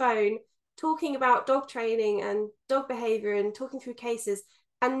on the phone talking about dog training and dog behavior and talking through cases,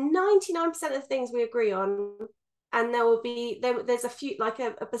 and 99% of the things we agree on, and there's a few, like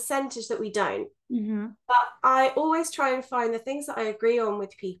a percentage that we don't. But I always try and find the things that I agree on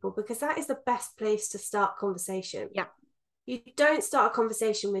with people, because that is the best place to start conversation. Yeah. You don't start a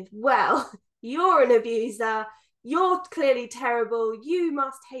conversation with, well, you're an abuser, you're clearly terrible, you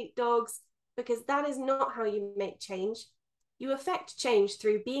must hate dogs, because that is not how you make change. You affect change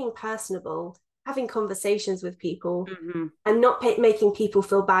through being personable, having conversations with people, and not making people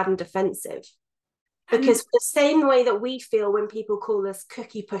feel bad and defensive. Because the same way that we feel when people call us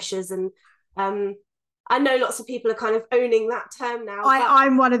cookie pushers, and I know lots of people are kind of owning that term now.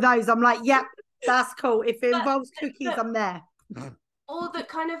 I'm one of those. I'm like, yep, that's cool. If it involves cookies, I'm there. Or that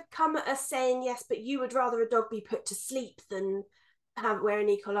kind of come at us saying, yes, but you would rather a dog be put to sleep than wear an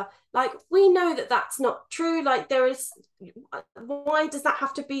e-collar. Like, we know that that's not true. Like, why does that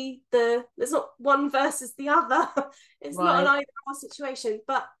have to be there's not one versus the other. It's not an either-or situation,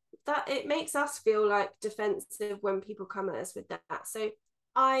 but that it makes us feel like defensive when people come at us with that. So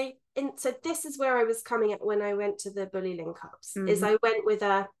so this is where I was coming at when I went to the bully link ups, Mm-hmm. is I went with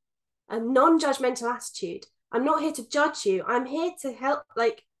a non-judgmental attitude. I'm not here to judge you. I'm here to help.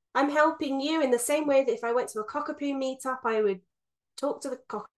 Like, I'm helping you in the same way that if I went to a cockapoo meetup, I would talk to the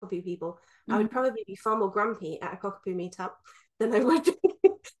cockapoo people. I would probably be far more grumpy at a cockapoo meetup than I would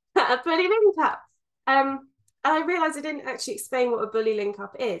be at a bully link up. And I realized I didn't actually explain what a bully link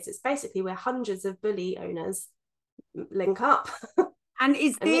up is. It's basically where hundreds of bully owners link up. And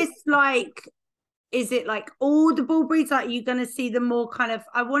is this like, is it like all the bull breeds? Like, you're going to see the more kind of,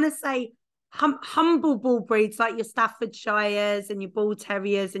 I want to say, humble bull breeds, like your Staffordshires and your bull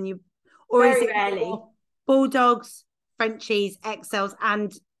terriers and your, or Very is it rarely bulldogs, Frenchies, XLs,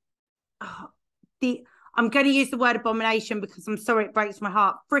 and I'm going to use the word abomination because I'm sorry, it breaks my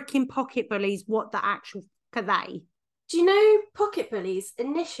heart. Freaking pocket bullies. What the actual are they? Do you know pocket bullies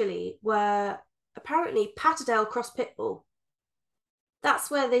initially were apparently Patterdale Cross Pitbull?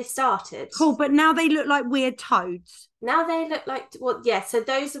 That's where they started. Cool, but now they look like weird toads. Now they look like, well, yeah, so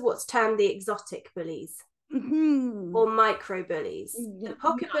those are what's termed the exotic bullies or micro bullies. The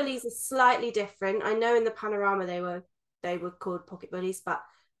pocket bullies are slightly different. I know in the panorama they were called pocket bullies, but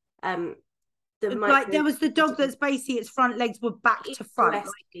like there was the dog that's basically its front legs were back to front.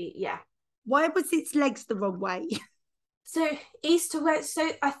 Yeah. Why was its legs the wrong way? So east to west. So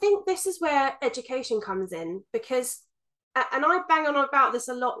I think this is where education comes in, because, and I bang on about this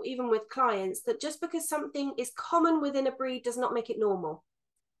a lot, even with clients, that just because something is common within a breed does not make it normal.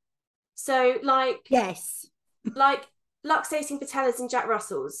 So like, yes, like luxating patellas and Jack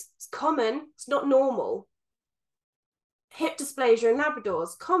Russells, it's common, it's not normal. Hip dysplasia in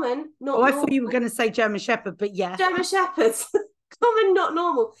Labradors, common, not normal. I thought you were going to say German Shepherd, but yeah. German Shepherds, common, not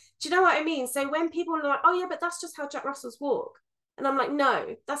normal. Do you know what I mean? So when people are like, oh yeah, but that's just how Jack Russells walk. And I'm like,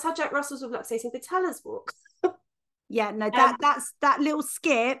 no, that's how Jack Russells with luxating patellas walk. Yeah, no, that little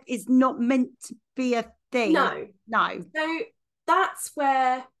skip is not meant to be a thing. No. So that's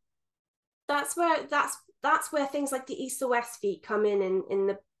where things like the east to west feet come in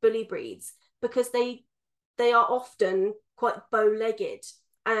the bully breeds, because they are often quite bow-legged.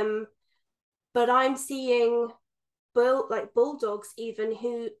 But I'm seeing bulldogs even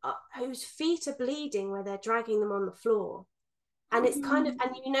whose feet are bleeding where they're dragging them on the floor. And it's kind of,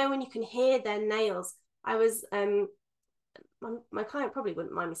 and you know, when you can hear their nails. I was my client probably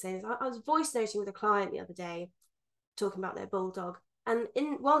wouldn't mind me saying this. I was voice noting with a client the other day, talking about their bulldog, and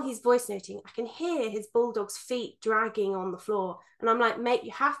while he's voice noting, I can hear his bulldog's feet dragging on the floor, and I'm like, mate,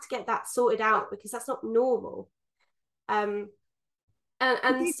 you have to get that sorted out, because that's not normal. And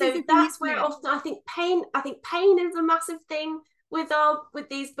so that's where often I think pain is a massive thing with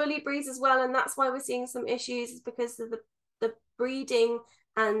these bully breeds as well, and that's why we're seeing some issues, is because of the breeding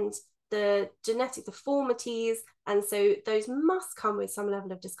and the genetic deformities, and so those must come with some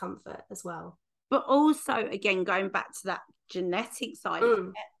level of discomfort as well. But also, again, going back to that genetic side of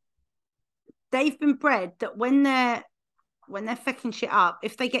it, they've been bred that when they're fucking shit up,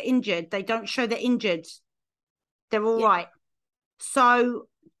 if they get injured, they don't show they're injured. They're all right. So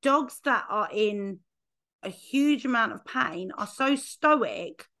dogs that are in a huge amount of pain are so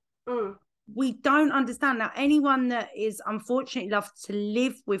stoic. We don't understand. Now, anyone that is unfortunately left to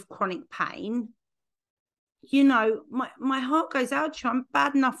live with chronic pain, you know, my heart goes out to you. I'm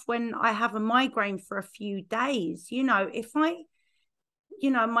bad enough when I have a migraine for a few days. You know, if my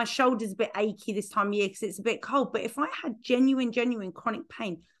shoulder's a bit achy this time of year because it's a bit cold, but if I had genuine chronic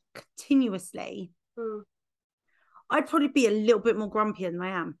pain continuously, I'd probably be a little bit more grumpier than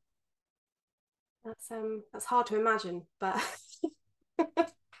I am. That's hard to imagine, but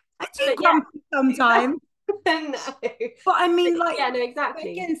I do grumpy sometimes. No. But I mean, like, yeah, no,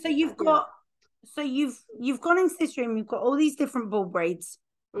 exactly. Again, so you've got, so you've gone into this room, you've got all these different bull breeds,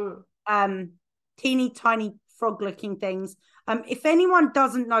 teeny tiny frog looking things. If anyone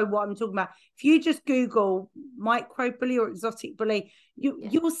doesn't know what I'm talking about, if you just Google micro bully or exotic bully,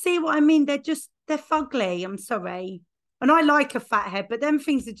 you'll see what I mean. They're fugly. I'm sorry. And I like a fat head, but them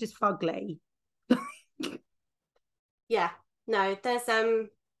things are just fugly. Yeah, no, there's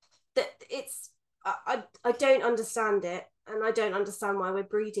it's I don't understand it, and I don't understand why we're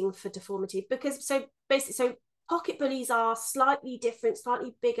breeding for deformity, because so pocket bullies are slightly different,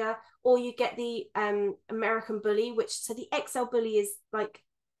 slightly bigger, or you get the American bully, so the XL bully is like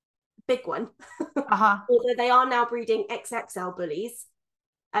big one. Although they are now breeding XXL bullies,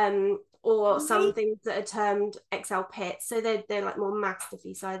 or some things that are termed XL pits, so they're like more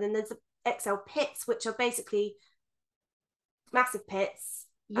mastiffy side. And there's the XL pits, which are basically massive pits,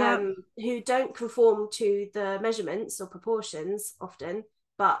 who don't conform to the measurements or proportions often,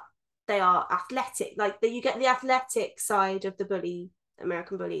 but they are athletic. Like you get the athletic side of the bully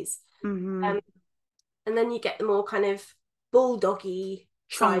American bullies. Mm-hmm. And then you get the more kind of bulldoggy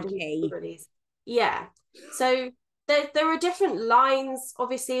side of bullies. Yeah. So there are different lines,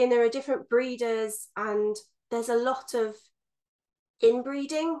 obviously, and there are different breeders, and there's a lot of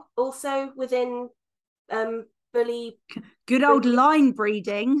inbreeding also within bully. Good old line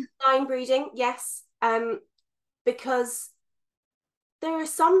breeding. Line breeding, yes. Because there are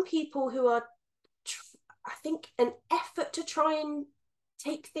some people who are, I think, an effort to try and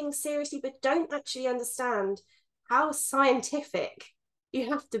take things seriously, but don't actually understand how scientific you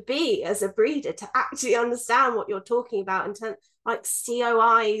have to be as a breeder to actually understand what you're talking about in terms like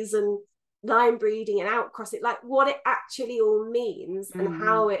COIs and line breeding and outcrossing, like what it actually all means and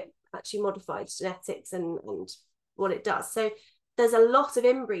how it actually modifies genetics and what it does. So there's a lot of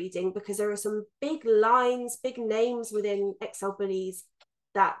inbreeding because there are some big lines, big names within XL bullies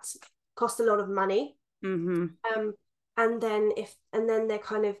that cost a lot of money. And then they're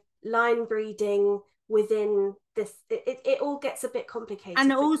kind of line breeding within this, it all gets a bit complicated.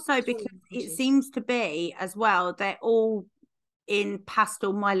 And also because it seems to be as well, they're all in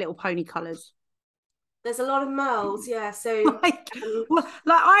pastel My Little Pony colours. There's a lot of merles, yeah. So like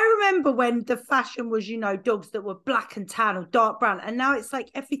I remember when the fashion was, you know, dogs that were black and tan or dark brown, and now it's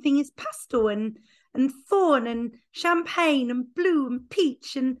like everything is pastel and fawn and champagne and blue and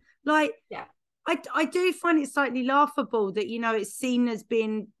peach, and like I do find it slightly laughable that, you know, it's seen as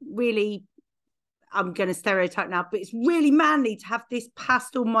being really, I'm going to stereotype now, but it's really manly to have this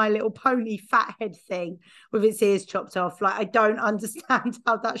pastel My Little Pony fat head thing with its ears chopped off. Like, I don't understand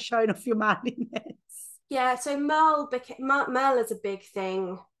how that's showing off your manliness. Yeah, so Merle is a big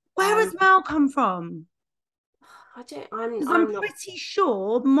thing. Where has Merle come from? I'm pretty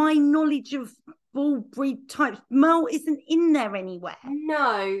sure my knowledge of bull breed types, Merle isn't in there anywhere.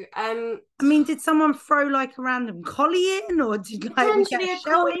 No. I mean, did someone throw like a random collie in, or did like we get a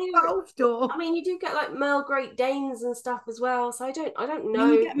shell involved? Or I mean, you do get like Merle Great Danes and stuff as well. So I don't know. I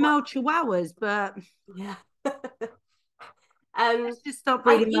mean, you get Merle Chihuahuas, but yeah. Let's just stop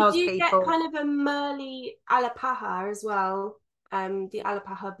breeding Merles, you people. get kind of a Merle Alapaha as well. The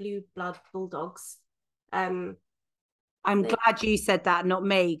Alapaha blue blood bulldogs. I'm glad you said that, not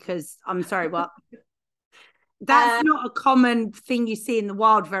me, because I'm sorry, what? That's not a common thing you see in the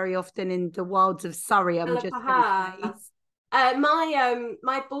wild very often in the wilds of Surrey. I'm just going to say.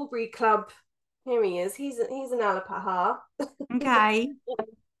 My bull breed club, here he is. He's an Alapaha. Okay.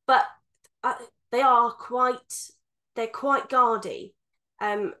 But they're quite guardy.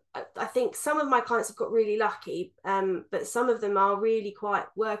 I think some of my clients have got really lucky, but some of them are really quite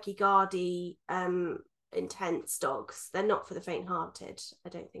worky, guardy, intense dogs. They're not for the faint-hearted, I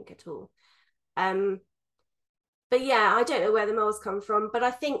don't think at all. But yeah, I don't know where the moles come from, but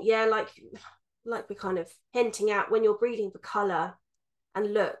I think, yeah, like we're kind of hinting at, when you're breeding for colour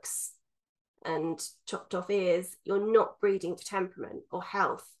and looks and chopped off ears, you're not breeding for temperament or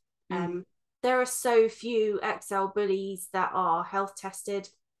health. There are so few XL bullies that are health tested,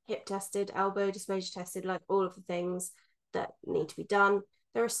 hip tested, elbow dysplasia tested, like all of the things that need to be done.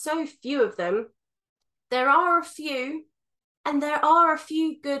 There are so few of them. There are a few, and there are a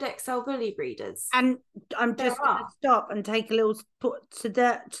few good XL bully breeders. And I'm just going to stop and take a little put to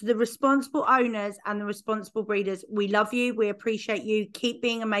the responsible owners and the responsible breeders. We love you. We appreciate you. Keep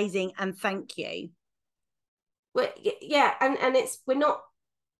being amazing, and thank you. Well, yeah, and we're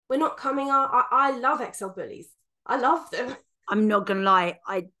not coming out. I love XL bullies. I love them. I'm not gonna lie.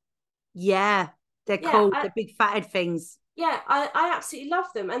 They're cool. They're big fatted things. Yeah, I absolutely love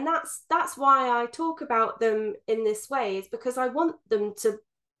them, and that's why I talk about them in this way, is because I want them to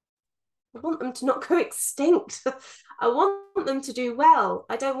not go extinct. I want them to do well.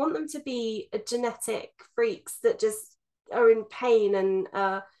 I don't want them to be genetic freaks that just are in pain and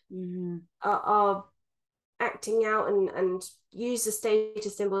are acting out and use the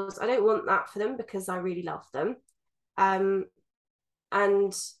status symbols. I don't want that for them, because I really love them. And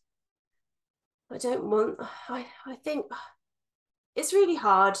I don't want, I think it's really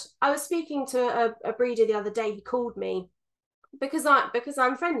hard. I was speaking to a breeder the other day. He called me because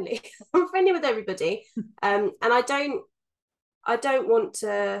I'm friendly. I'm friendly with everybody. And I don't want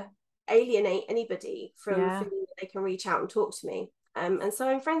to alienate anybody from feeling that they can reach out and talk to me. And so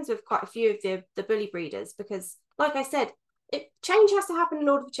I'm friends with quite a few of the bully breeders, because, like I said, change has to happen in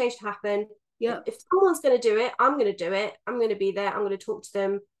order for change to happen. Yeah. If someone's going to do it, I'm going to do it. I'm going to be there. I'm going to talk to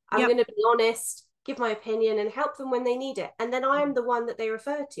them. I'm going to be honest, give my opinion, and help them when they need it. And then I am the one that they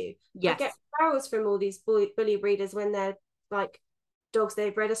refer to. Yes. I get referrals from all these bully breeders when they're like, dogs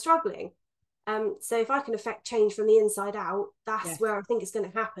they've bred are struggling. So if I can affect change from the inside out, that's where I think it's going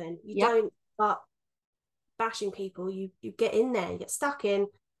to happen. You don't but bashing people, you get in there, you get stuck in,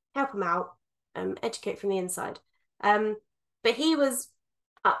 help them out, educate from the inside. But he was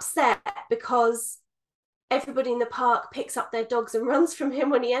upset because everybody in the park picks up their dogs and runs from him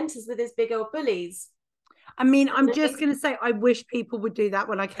when he enters with his big old bullies. I mean, I'm just going to say, I wish people would do that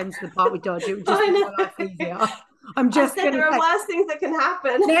when I came to the park with Dodge. It would just make my life easier. I'm just going to there are worse things that can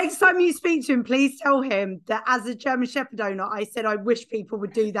happen. Next time you speak to him, please tell him that as a German Shepherd owner, I said I wish people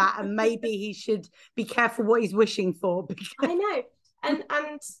would do that, and maybe he should be careful what he's wishing for. I know,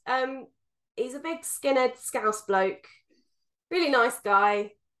 and he's a big skinhead Scouse bloke, really nice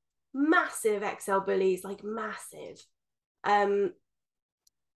guy, massive XL bullies, like massive.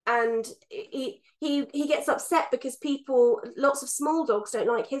 And he gets upset because lots of small dogs don't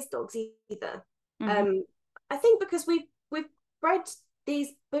like his dogs either. I think because we've bred these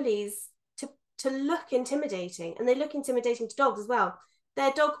bullies to look intimidating, and they look intimidating to dogs as well.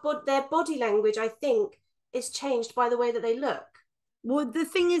 Their body language, I think, is changed by the way that they look. Well, the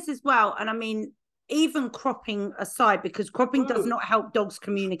thing is as well, and I mean, even cropping aside, because cropping does not help dogs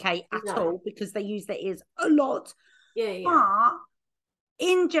communicate at all, because they use their ears a lot. Yeah. But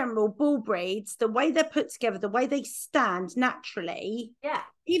in general, bull breeds, the way they're put together, the way they stand naturally,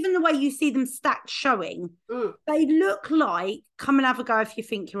 even the way you see them stacked showing, they look like, come and have a go if you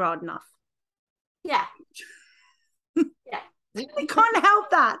think you're hard enough. Yeah. They can't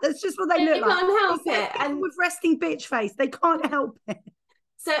help that. That's just what they look like. They can't help it. And with resting bitch face, they can't help it.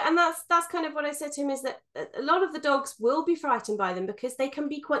 So, and that's kind of what I said to him, is that a lot of the dogs will be frightened by them because they can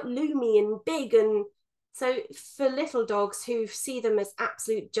be quite loomy and big. And so for little dogs who see them as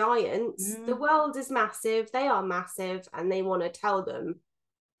absolute giants, the world is massive, they are massive, and they want to tell them,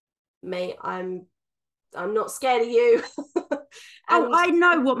 mate, I'm not scared of you. I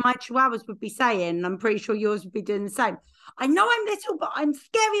know what my chihuahuas would be saying. I'm pretty sure yours would be doing the same. I know I'm little, but I'm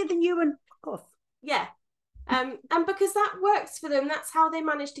scarier than you, and fuck off. Yeah. And because that works for them, that's how they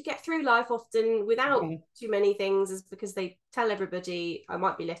manage to get through life often without too many things, is because they tell everybody, I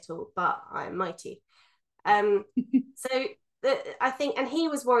might be little, but I'm mighty. So I think, and he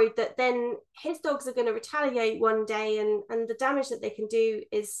was worried that then his dogs are going to retaliate one day, and the damage that they can do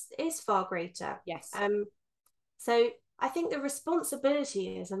is far greater. Yes. So I think the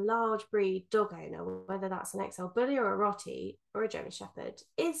responsibility as a large breed dog owner, whether that's an XL bully or a Rottie or a German Shepherd,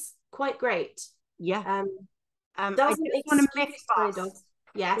 is quite great. Yeah. Doesn't I just want to myth dogs.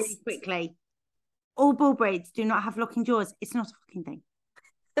 Yes. Really quickly. All bull breeds do not have locking jaws. It's not a fucking thing.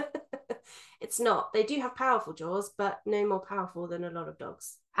 It's not. They do have powerful jaws, but no more powerful than a lot of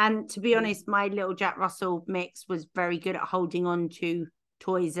dogs. And to be honest, my little Jack Russell mix was very good at holding on to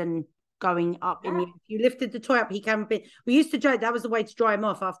toys and going up in the, if you lifted the toy up, he came up in. We used to joke that was the way to dry him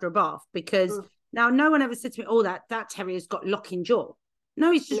off after a bath, because now no one ever said to me, oh, that terrier's got locking jaw.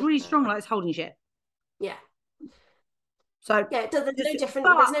 No, he's just really strong, like it's holding shit. Yeah. So yeah, there's no different,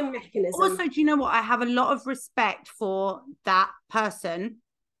 there's no mechanism. Also, do you know what? I have a lot of respect for that person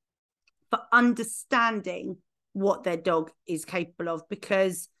for understanding what their dog is capable of,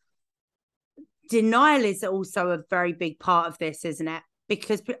 because denial is also a very big part of this, isn't it?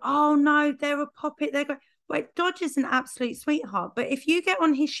 Because, oh no, they're a poppet, they're great. Wait, Dodge is an absolute sweetheart, but if you get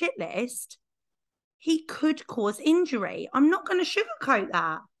on his shit list, he could cause injury. I'm not going to sugarcoat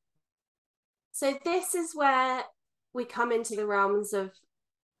that. So this is where we come into the realms of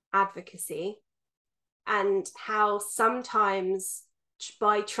advocacy, and how sometimes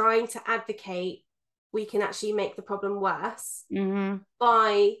by trying to advocate, we can actually make the problem worse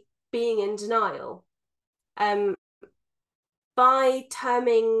by being in denial. By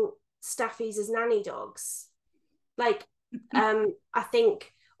terming staffies as nanny dogs, like I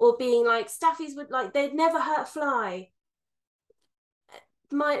think, or being like, staffies would, like, they'd never hurt a fly.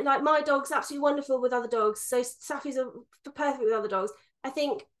 My dog's absolutely wonderful with other dogs, so staffies are perfect with other dogs. I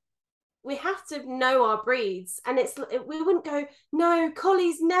think we have to know our breeds, and we wouldn't go, no,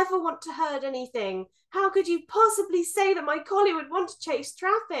 collies never want to hurt anything. How could you possibly say that my collie would want to chase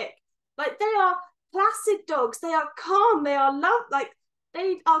traffic? Like, they are placid dogs, they are calm, they are love, like,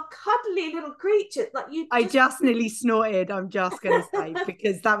 they are cuddly little creatures. Like, I just nearly snorted, I'm just going to say,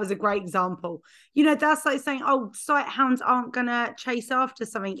 because that was a great example. You know, that's like saying, oh, sight hounds aren't going to chase after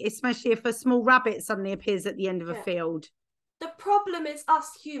something, especially if a small rabbit suddenly appears at the end of a field. The problem is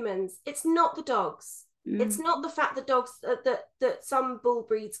us humans. It's not the dogs. It's not the fact that dogs, that some bull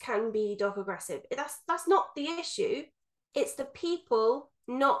breeds can be dog aggressive. That's not the issue. It's the people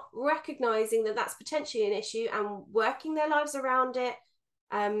not recognizing that that's potentially an issue and working their lives around it.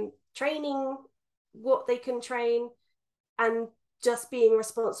 Training what they can train, and just being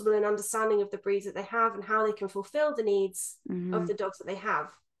responsible and understanding of the breeds that they have and how they can fulfill the needs of the dogs that they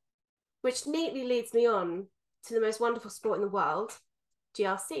have. which neatly leads me on to the most wonderful sport in the world,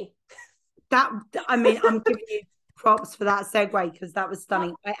 GRC. I mean, I'm giving you props for that segue because that was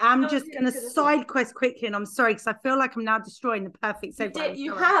stunning. I am just going to side quest quickly, and I'm sorry because I feel like I'm now destroying the perfect segue.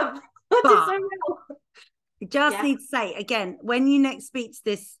 You have. But I just Yeah. need to say again, when you next speak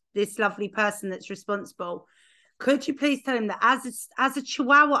to this lovely person that's responsible, could you please tell him that as a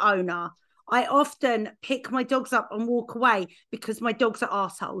Chihuahua owner, I often pick my dogs up and walk away because my dogs are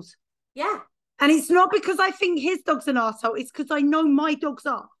assholes. Yeah. And it's not because I think his dog's an arsehole, it's because I know my dogs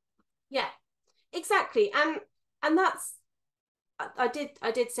are. Yeah, exactly. And that's, I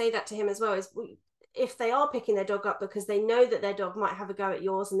did say that to him as well, is if they are picking their dog up because they know that their dog might have a go at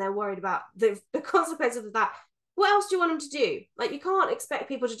yours and they're worried about the consequences of that, what else do you want them to do? Like, you can't expect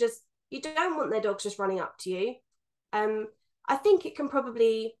people to just, you don't want their dogs just running up to you. I think it can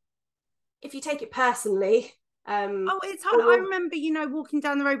probably, if you take it personally, it's hard. I remember, walking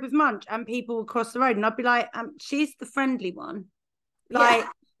down the road with Munch and people would cross the road and I'd be like, she's the friendly one. Like,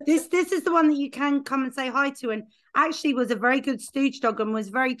 this is the one that you can come and say hi to, and actually was a very good stooge dog and was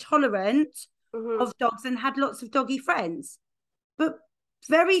very tolerant of dogs and had lots of doggy friends. But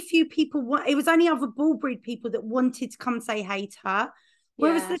very few people, it was only other bull breed people that wanted to come say hey to her.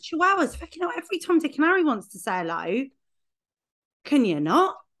 Whereas the Chihuahuas, fucking hell, every Tom, Dick and Harry wants to say hello. Can you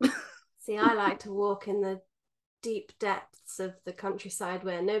not? See, I like to walk in the deep depths of the countryside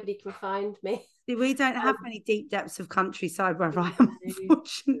where nobody can find me. See, we don't have many deep depths of countryside where I am,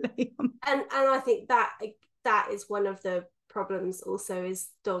 unfortunately. And I think that is one of the problems also, is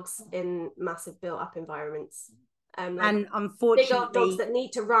dogs in massive built-up environments. And unfortunately, big old dogs that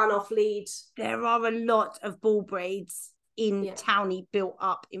need to run off lead. There are a lot of bull breeds in towny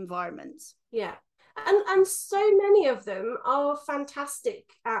built-up environments. Yeah. And so many of them are fantastic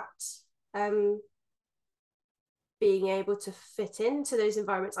at being able to fit into those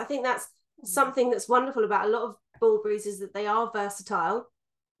environments. I think that's something that's wonderful about a lot of bull breeds, is that they are versatile,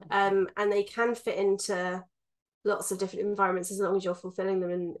 and they can fit into lots of different environments as long as you're fulfilling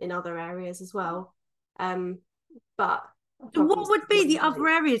them in other areas as well. But so what would be the other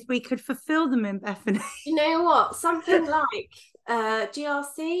areas we could fulfill them in, Bethany? You know what? Something like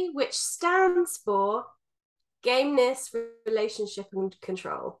GRC, which stands for Gameness, Relationship and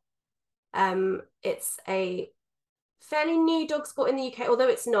Control. It's a fairly new dog sport in the UK, although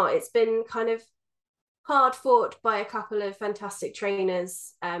it's not. It's been kind of hard fought by a couple of fantastic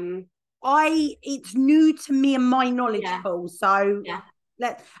trainers. It's new to me and my knowledge pool. So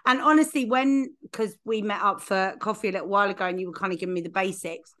and honestly, because we met up for coffee a little while ago and you were kind of giving me the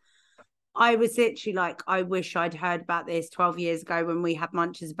basics, I was literally like, I wish I'd heard about this 12 years ago when we had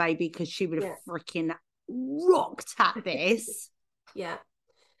Munch as a baby, because she would have freaking rocked at this.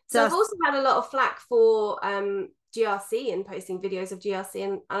 So I've also had a lot of flack for GRC and posting videos of GRC,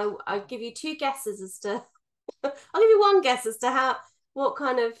 and I'll give you two guesses as to I'll give you one guess as to what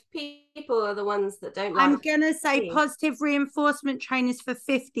kind of people are the ones that don't like. I'm gonna say positive reinforcement trainers for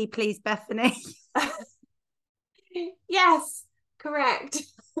 50, please, Bethany. Yes, correct.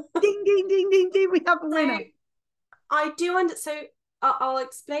 Ding ding ding ding ding, we have a winner. I do so I'll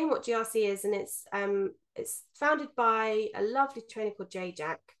explain what GRC is, and it's founded by a lovely trainer called Jay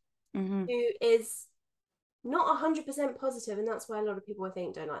Jack, who is not 100% positive, and that's why a lot of people, I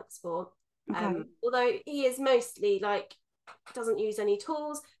think, don't like the sport. Although he is mostly like, doesn't use any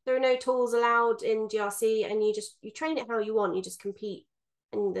tools. There are no tools allowed in GRC, and you train it how you want. You just compete,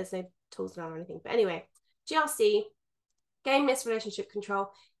 and there's no tools allowed or anything. But anyway, GRC, Gameness, Relationship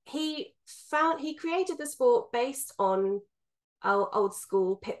Control. He created the sport based on our old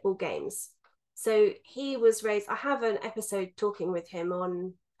school pit bull games. So he was raised. I have an episode talking with him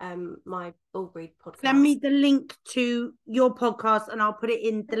on my bull breed podcast. Send me the link to your podcast, and I'll put it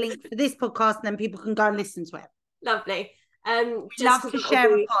in the link for this podcast, and then people can go and listen to it. Lovely. Love to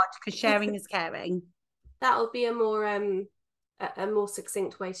share a pod, because sharing is caring. That'll be a more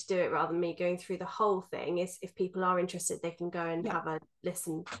succinct way to do it, rather than me going through the whole thing. Is if people are interested, they can go and have a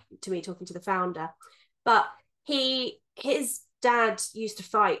listen to me talking to the founder. But his dad used to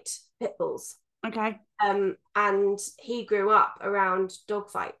fight pit bulls. Okay. And he grew up around dog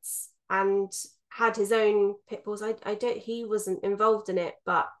fights and had his own pit bulls. He wasn't involved in it,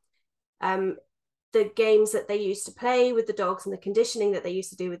 but the games that they used to play with the dogs and the conditioning that they used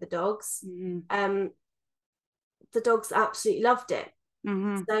to do with the dogs, the dogs absolutely loved it.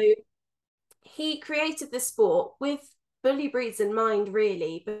 So he created this sport with bully breeds in mind,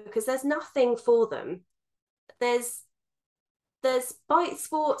 really, because there's nothing for them. There's bite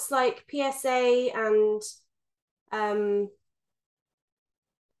sports like PSA and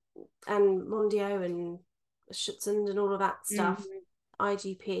Mondio and Schutzhund and all of that stuff.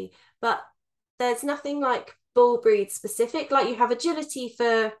 IGP, but there's nothing like bull breed specific. Like you have agility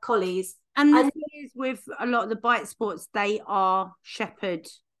for collies. And the thing is, with a lot of the bite sports, they are shepherd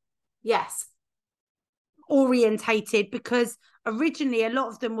yes orientated, because originally a lot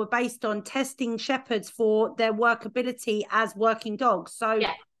of them were based on testing shepherds for their workability as working dogs. So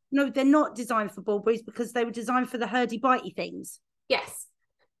yeah. no, they're not designed for bull breeds, because they were designed for the herdy bitey things. Yes.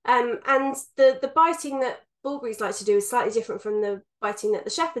 And the biting that bull breeds like to do is slightly different from the biting that the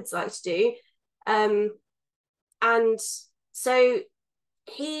shepherds like to do. And so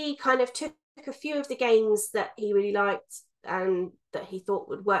he kind of took a few of the games that he really liked and that he thought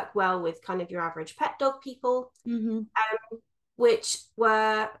would work well with kind of your average pet dog people, which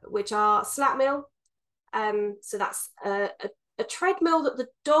are slat mill. So that's a treadmill that the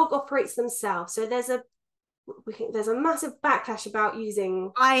dog operates themselves. So there's a massive backlash about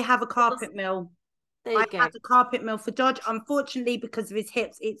using. I have a carpet mill. I had a carpet mill for Dodge. Unfortunately, because of his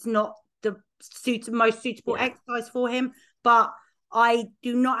hips, it's not the most suitable exercise for him. But I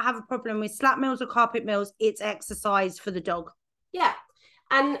do not have a problem with slat mills or carpet mills. It's exercise for the dog. Yeah.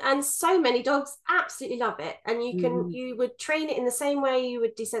 And so many dogs absolutely love it. And you would train it in the same way you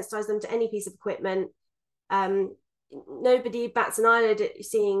would desensitize them to any piece of equipment. Nobody bats an eyelid at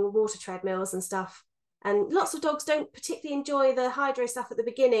seeing water treadmills and stuff. And lots of dogs don't particularly enjoy the hydro stuff at the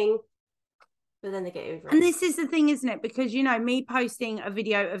beginning, but then they get over it. And this is the thing, isn't it? Because, you know, me posting a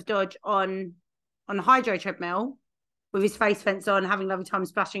video of Dodge on a hydro treadmill with his face fence on, having lovely time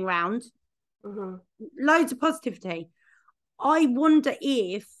splashing around, loads of positivity. I wonder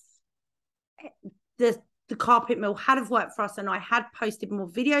if the carpet mill had have worked for us and I had posted more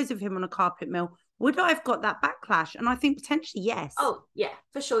videos of him on a carpet mill, would I have got that backlash? And I think potentially yes. Oh, yeah,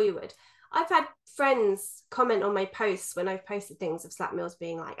 for sure you would. I've had friends comment on my posts when I've posted things of slat mills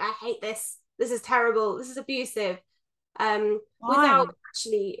being like, I hate this. This is terrible. This is abusive. Without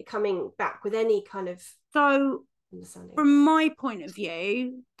actually coming back with any kind of understanding. From my point of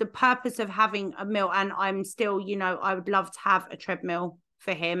view, the purpose of having a mill, and I'm still, you know, I would love to have a treadmill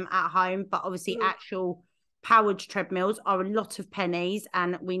for him at home, but obviously actual powered treadmills are a lot of pennies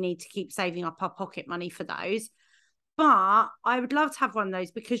and we need to keep saving up our pocket money for those. But I would love to have one of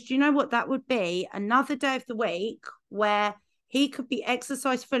those, because do you know what that would be? Another day of the week where he could be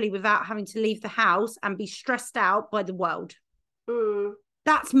exercised fully without having to leave the house and be stressed out by the world.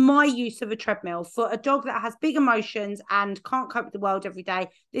 That's my use of a treadmill. For a dog that has big emotions and can't cope with the world every day,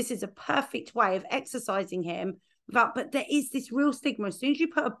 this is a perfect way of exercising him without, but there is this real stigma. As soon as you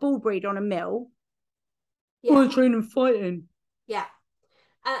put a bull breed on a mill, I train him fighting. Yeah.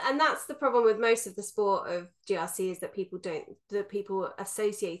 And that's the problem with most of the sport of GRC, is that people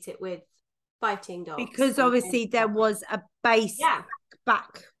associate it with fighting dogs. Because obviously there was a base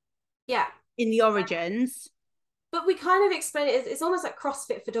back in the origins. But we kind of explain it, it's almost like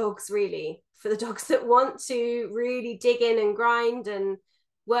CrossFit for dogs, really, for the dogs that want to really dig in and grind and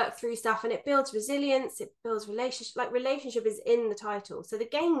work through stuff. And it builds resilience, it builds relationship. Like, relationship is in the title. So the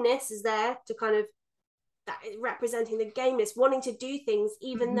gameness is there to kind of, that representing the gameness, wanting to do things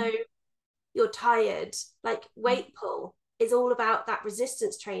even though you're tired. Like weight pull is all about that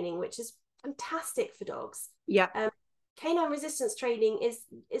resistance training, which is fantastic for dogs. Canine resistance training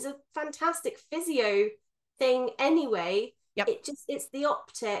is a fantastic physio thing anyway. It's the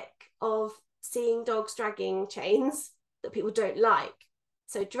optic of seeing dogs dragging chains that people don't like.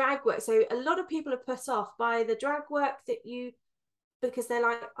 So drag work, so a lot of people are put off by the drag work because they're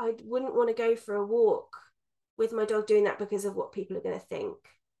like, I wouldn't want to go for a walk with my dog doing that because of what people are going to think.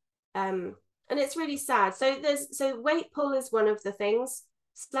 And it's really sad. So weight pull is one of the things.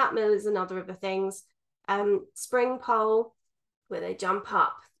 Slat mill is another of the things. Spring pole, where they jump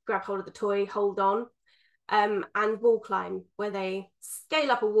up, grab hold of the toy, hold on. And wall climb, where they scale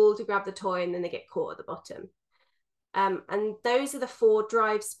up a wall to grab the toy and then they get caught at the bottom. And those are the 4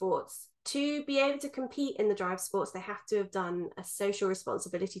 drive sports. To be able to compete in the drive sports, they have to have done a social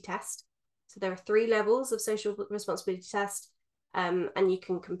responsibility test. So there are 3 levels of social responsibility test, and you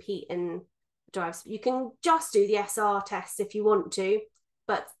can compete in drives. You can just do the SR test if you want to,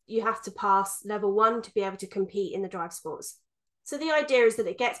 but you have to pass level 1 to be able to compete in the drive sports. So the idea is that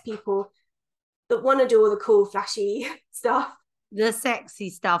it gets people that want to do all the cool, flashy stuff, the sexy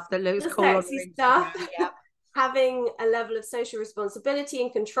stuff that looks cool on Instagram, having a level of social responsibility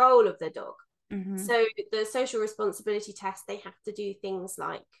and control of their dog. So the social responsibility test, they have to do things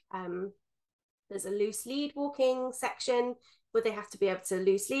like there's a loose lead walking section where they have to be able to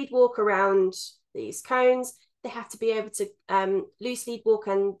loose lead walk around these cones. They have to be able to loose lead walk,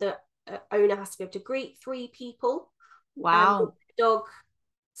 and the owner has to be able to greet 3 people. Wow. Dog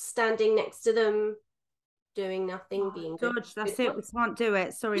standing next to them doing nothing, being good. Dodge, that's it. We can't do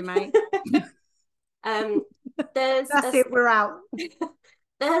it. Sorry, mate. There's That's it. We're out.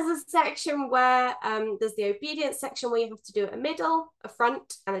 There's a section where there's the obedience section where you have to do a middle, a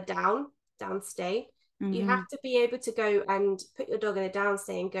front, and a down stay. You have to be able to go and put your dog in a down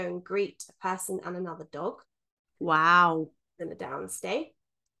stay and go and greet a person and another dog. Wow. In a down stay.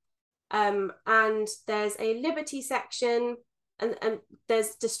 And there's a liberty section, and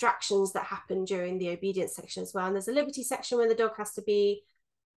there's distractions that happen during the obedience section as well. And there's a liberty section where the dog has to be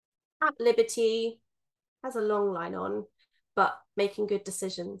at liberty, has a long line on, but making good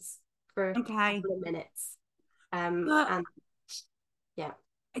decisions for a couple of minutes. And yeah,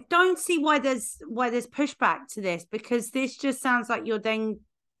 I don't see why there's pushback to this, because this just sounds like you're then,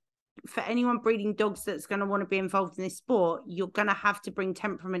 for anyone breeding dogs that's going to want to be involved in this sport, you're going to have to bring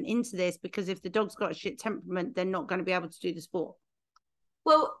temperament into this, because if the dog's got a shit temperament, they're not going to be able to do the sport.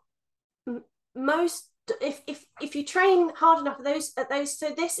 Well, most if you train hard enough at those,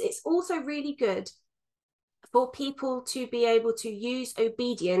 so this, it's also really good for people to be able to use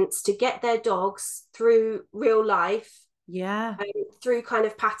obedience to get their dogs through real life. Yeah. Through kind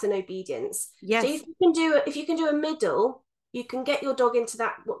of pattern obedience. Yes. So if you can do a middle, you can get your dog into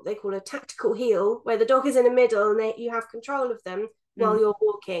that, what they call a tactical heel, where the dog is in the middle and you have control of them while you're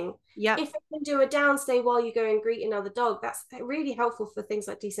walking. Yeah. If you can do a downstay while you go and greet another dog, that's really helpful for things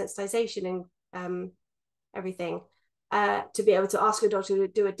like desensitization and everything. To be able to ask your dog to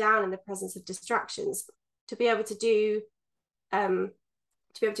do a down in the presence of distractions, to be able to do, to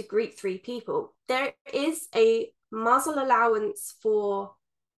be able to greet 3 people. There is a muzzle allowance for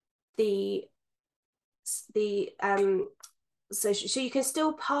the so you can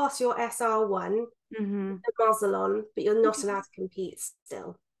still pass your SR1 with the muzzle on, but you're not allowed to compete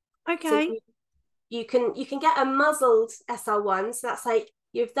still. Okay. So you can get a muzzled SR1, so that's like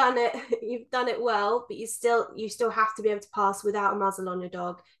you've done it well, but you still have to be able to pass without a muzzle on your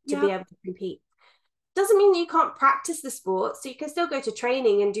dog to be able to compete. Doesn't mean that you can't practice the sport, so you can still go to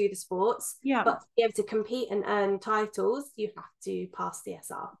training and do the sports, but to be able to compete and earn titles, you have to pass the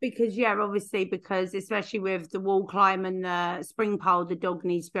SR. Because obviously, because especially with the wall climb and the spring pole, the dog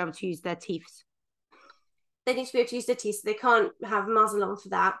needs to be able to use their teeth. They need to be able to use their teeth, so they can't have muzzle on for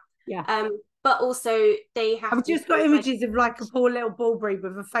that. Yeah. But also they have I've just got images of like a poor little bull breed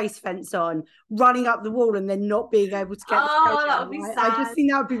with a face fence on, running up the wall and then not being able to get that would be sad. I just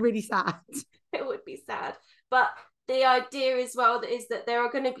think that would be really sad. It would be sad. But the idea as well is that there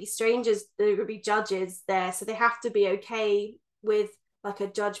are going to be strangers, there are going to be judges there, so they have to be okay with like a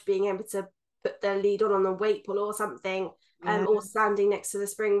judge being able to put their lead on the weight pull or something, or standing next to the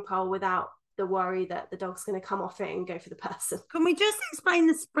spring pole without the worry that the dog's going to come off it and go for the person. Can we just explain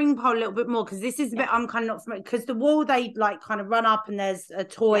the spring pole a little bit more, because this is a bit I'm kind of not familiar, because the wall, they like kind of run up and there's a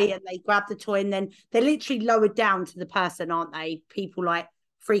toy and they grab the toy and then they're literally lowered down to the person, aren't they? People like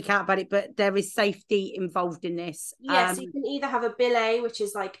freak out about it, but there is safety involved in this. Yes, you can either have a belay, which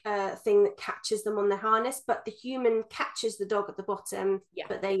is like a thing that catches them on the harness, but the human catches the dog at the bottom.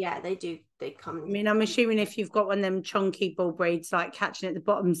 But they come. I mean, I'm assuming if you've got one of them chunky bull breeds, like catching at the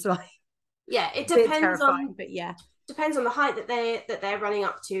bottom's like, it depends on, but depends on the height that they're running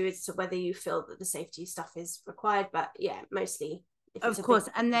up to as to whether you feel that the safety stuff is required. But mostly, of course.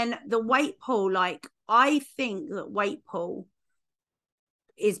 And then the weight pull, like I think that weight pull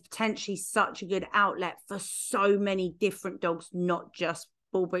is potentially such a good outlet for so many different dogs, not just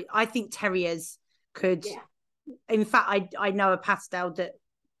bull breed. I think terriers could. In fact, I know a pastel that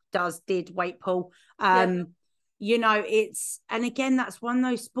did weight pull. It's, and again, that's one of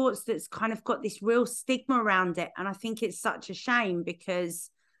those sports that's kind of got this real stigma around it, and I think it's such a shame,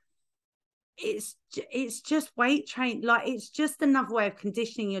 because it's just weight train, like it's just another way of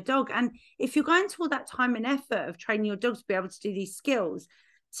conditioning your dog. And if you're going to all that time and effort of training your dog to be able to do these skills,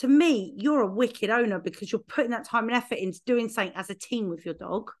 to me, you're a wicked owner, because you're putting that time and effort into doing something as a team with your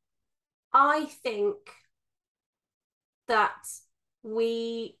dog. I think that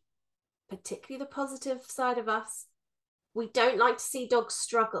we, particularly the positive side of us, we don't like to see dogs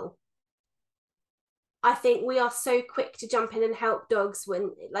struggle. I think we are so quick to jump in and help dogs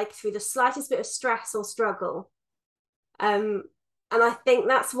when, like, through the slightest bit of stress or struggle. And I think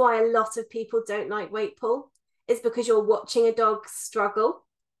that's why a lot of people don't like weight pull, is because you're watching a dog struggle,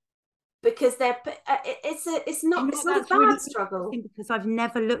 because it's not a bad struggle. Because I've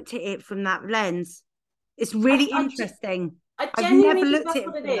never looked at it from that lens. It's really interesting. I've never looked at it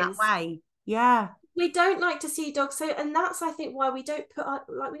from that way. Yeah. We don't like to see dogs, and that's, I think, why we don't put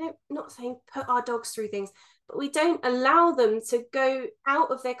our dogs through things, but we don't allow them to go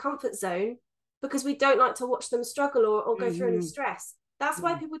out of their comfort zone, because we don't like to watch them struggle or go through any stress. That's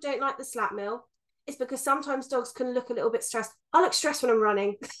why people don't like the slap mill. is because sometimes dogs can look a little bit stressed. I look stressed when I'm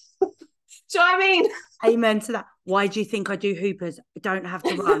running. Do you know what I mean? Amen to that. Why do you think I do hoopers? I don't have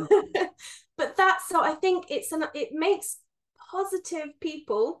to run. But that's so I think it makes positive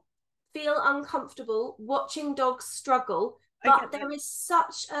people feel uncomfortable watching dogs struggle. But there is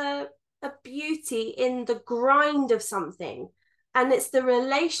such a beauty in the grind of something. And it's the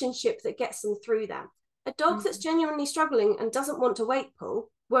relationship that gets them through that. A dog that's genuinely struggling and doesn't want to weight pull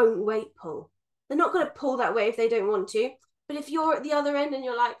won't weight pull. They're not going to pull that way if they don't want to. But if you're at the other end and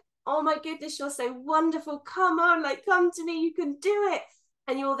you're like, oh my goodness, you're so wonderful, come on, like, come to me, you can do it,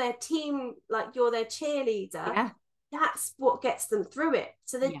 and you're their team, like, you're their cheerleader, that's what gets them through it.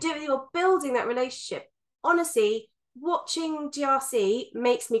 So you're building that relationship. Honestly, watching GRC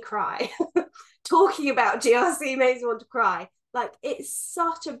makes me cry. Talking about GRC makes me want to cry. Like, it's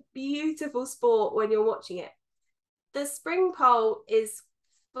such a beautiful sport when you're watching it. The spring pole is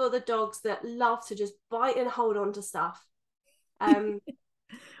for the dogs that love to just bite and hold on to stuff.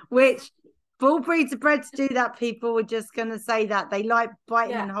 Which full breeds are bred to do that. People were just going to say that. They like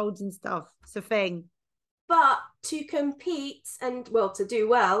biting and holding stuff. It's a thing. But to compete and, well, to do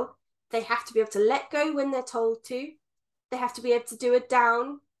well, they have to be able to let go when they're told to. They have to be able to do a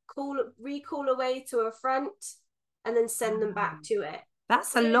down, recall away to a front, and then send them back to it.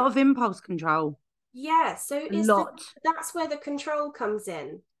 That's a lot of impulse control. Yeah, so that's where the control comes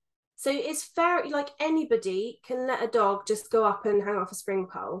in. So it's fair, like, anybody can let a dog just go up and hang off a spring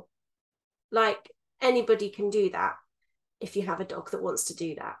pole. Like, anybody can do that if you have a dog that wants to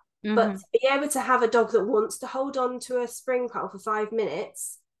do that. But to be able to have a dog that wants to hold on to a spring pole for 5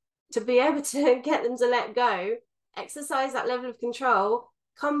 minutes, to be able to get them to let go, exercise that level of control,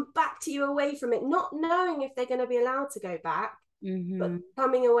 come back to you away from it, not knowing if they're going to be allowed to go back, but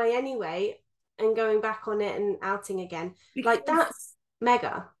coming away anyway and going back on it and outing again. Like, that's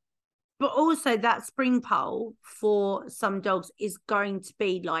mega. But also that spring pole for some dogs is going to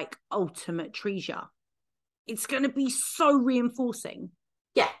be like ultimate treasure. It's going to be so reinforcing.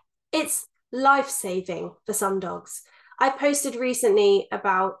 Yeah, it's life-saving for some dogs. I posted recently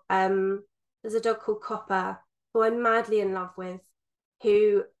about there's a dog called Copper who I'm madly in love with,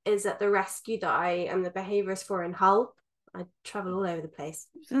 who is at the rescue that I am the behaviourist for in Hull. I travel all over the place.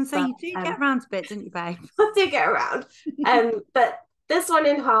 I was going to say, you do get around a bit, don't you, babe? I do get around. But this one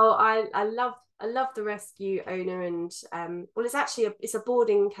in Hull, I love the rescue owner, and well, it's a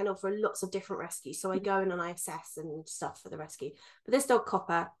boarding kennel for lots of different rescues. So I go in and I assess and stuff for the rescue. But this dog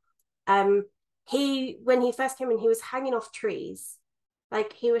Copper, when he first came in, he was hanging off trees.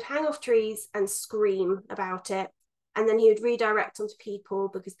 Like, he would hang off trees and scream about it, and then he would redirect onto people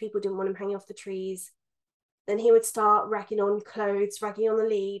because people didn't want him hanging off the trees. Then he would start ragging on clothes, ragging on the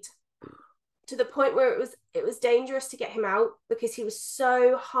lead, to the point where it was dangerous to get him out because he was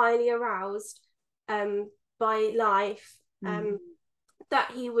so highly aroused by life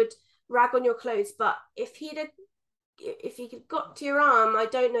that he would rag on your clothes. But if he got to your arm, I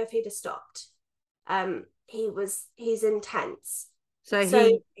don't know if he'd have stopped. He's intense. So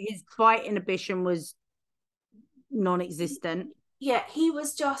his bite inhibition was non-existent. Yeah, he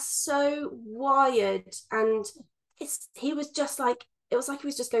was just so wired, and he was just like, it was like he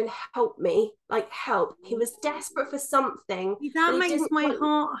was just going to help me, like, help. He was desperate for something. That makes my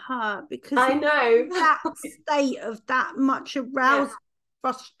heart hurt, because I know that state of that much aroused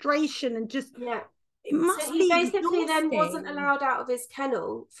frustration and just it must be basically exhausting. Then wasn't allowed out of his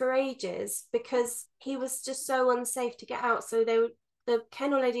kennel for ages because he was just so unsafe to get out. So the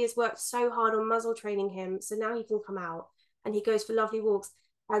kennel lady has worked so hard on muzzle training him, so now he can come out and he goes for lovely walks.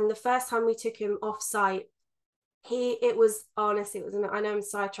 And the first time we took him off site, it was I know I'm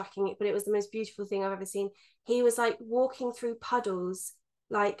sidetracking it, but it was the most beautiful thing I've ever seen. He was like walking through puddles,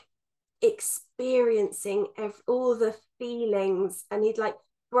 like experiencing all the feelings, and he'd like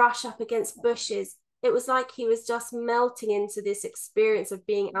brush up against bushes. It was like he was just melting into this experience of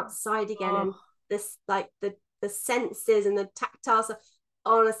being outside again, and this, like, the senses and the tactile stuff.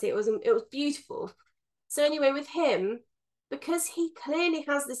 Honestly, it was beautiful. So anyway, with him, because he clearly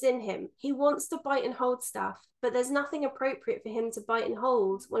has this in him, he wants to bite and hold stuff, but there's nothing appropriate for him to bite and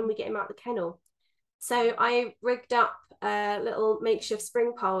hold when we get him out the kennel. So I rigged up a little makeshift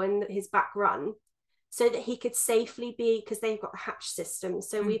spring pole in his back run so that he could safely be, because they've got a hatch system.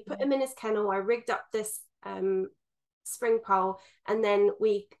 So we put him in his kennel. I rigged up this spring pole, and then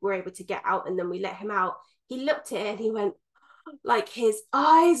we were able to get out, and then we let him out. He looked at it and he went, like, his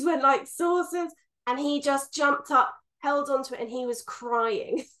eyes went like saucers, and he just jumped up, held onto it, and he was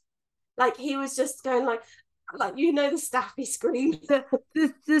crying. Like, he was just going like the Staffy scream.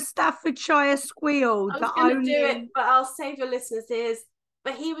 The Staffordshire squeal. I was going to do it, but I'll save your listeners' ears.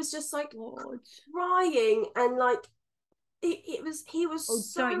 but he was just like God. crying and like he was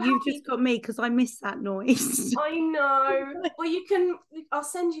so don't, happy. you've just got me because I miss that noise. I know. Well, I'll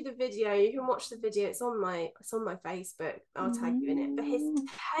send you the video. You can watch the video. It's on my Facebook. I'll tag you in it. But his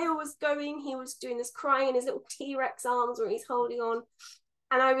tail was going. He was doing this crying in his little T-Rex arms where he's holding on.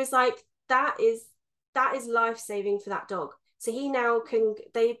 And I was like, that is life-saving for that dog. So he now can,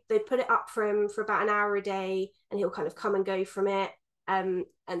 they put it up for him for about an hour a day, and he'll kind of come and go from it. And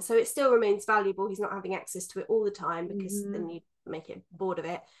so it still remains valuable. He's not having access to it all the time, because then you make it bored of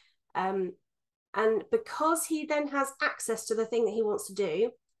it. And because he then has access to the thing that he wants to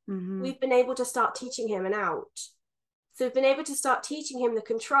do, we've been able to start teaching him an out. So we've been able to start teaching him the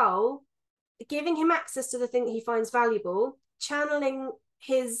control, giving him access to the thing that he finds valuable, channeling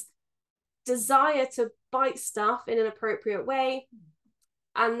his desire to bite stuff in an appropriate way,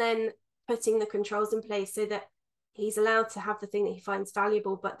 and then putting the controls in place so that he's allowed to have the thing that he finds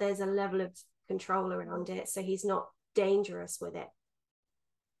valuable, but there's a level of control around it, so he's not dangerous with it.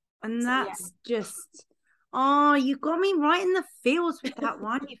 And that's just, you got me right in the feels with that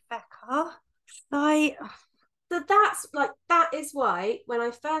one, you fecker. Like, so that is why when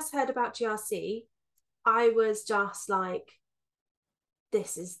I first heard about GRC, I was just like,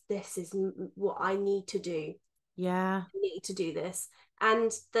 this is what I need to do. Yeah, I need to do this.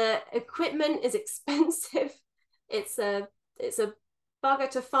 And the equipment is expensive. It's a bugger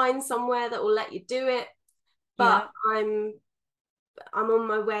to find somewhere that will let you do it. But I'm on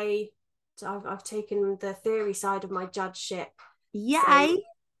my way. I've taken the theory side of my judgeship. Yay! So,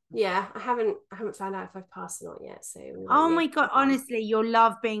 yeah, I haven't found out if I've passed or not yet. So my God, honestly, you'll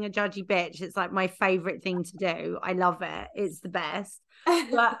love being a judgy bitch. It's like my favorite thing to do. I love it. It's the best.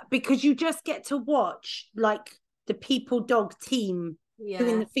 But because you just get to watch like the people dog team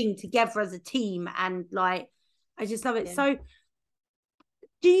doing the thing together as a team, and like I just love it. So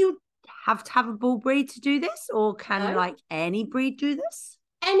do you have to have a bull breed to do this, or can like any breed do this?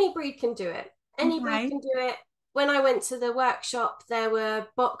 Any breed can do it. Any breed can do it. When I went to the workshop, there were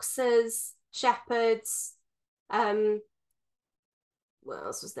boxers, shepherds, what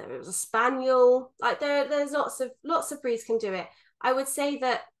else was there? It was a spaniel. Like there's lots of breeds can do it. I would say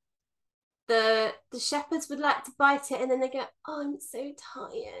that the shepherds would like to bite it, and then they go, "Oh, I'm so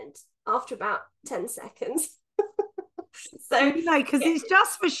tired," after about 10 seconds. So because it's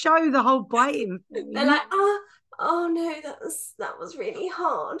just for show, the whole biting thing. They're like, oh no, that was really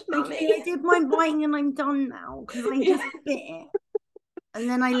hard, Mummy. Okay, I did my biting and I'm done now because I just bit it and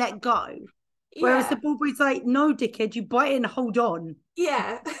then I let go. Whereas the bull breed's like, no, dickhead, you bite it and hold on.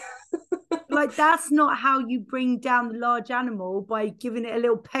 Yeah. Like, that's not how you bring down the large animal, by giving it a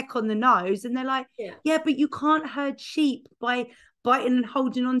little peck on the nose. And they're like, yeah, but you can't herd sheep by biting and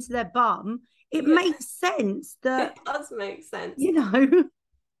holding onto their bum. It makes sense that it does make sense, you know.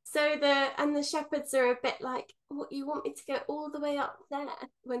 So the shepherds are a bit like, what, you want me to go all the way up there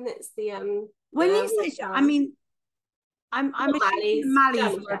when it's the I mean, I'm assuming the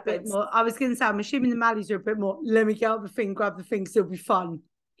Malleys were a bit more. I was going to say, I'm assuming the Malleys are a bit more. Let me get up the thing, grab the thing, still be fun.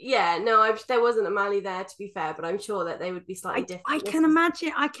 Yeah, no, there wasn't a Mallee there, to be fair, but I'm sure that they would be slightly different. I can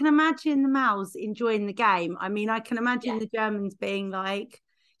imagine the Mals enjoying the game. I mean, I can imagine the Germans being like,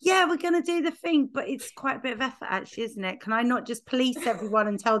 yeah, we're going to do the thing, but it's quite a bit of effort, actually, isn't it? Can I not just police everyone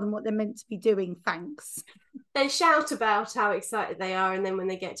and tell them what they're meant to be doing? Thanks. They shout about how excited they are, and then when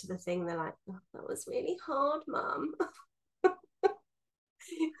they get to the thing, they're like, oh, that was really hard, Mum.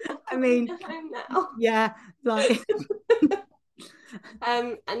 I mean, yeah, like,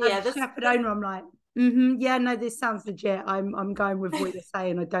 and yeah, the shepherd owner, I'm like, yeah, no, this sounds legit. I'm going with what you're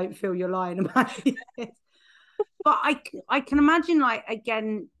saying. I don't feel you're lying about it. But I can imagine, like,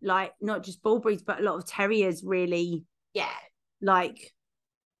 again, like not just bull breeds, but a lot of terriers really, like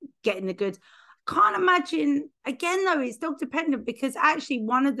getting the goods. Can't imagine, again though, it's dog dependent, because actually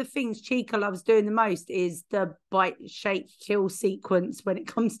one of the things Chica loves doing the most is the bite, shake, kill sequence when it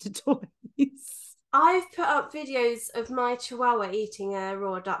comes to toys. I've put up videos of my Chihuahua eating a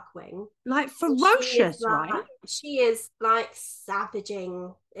raw duck wing. Like ferocious, right? She is like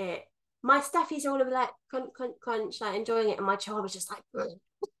savaging it. My Steffi's all over like crunch, crunch, crunch, like enjoying it, and my Chihuahua's just like.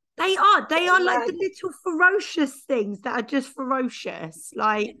 They are like the little ferocious things that are just ferocious.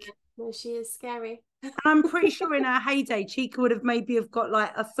 Like, no, she is scary. And I'm pretty sure in her heyday, Chica would have maybe got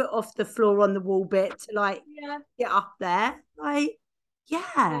like a foot off the floor on the wall bit to like get up there. Like,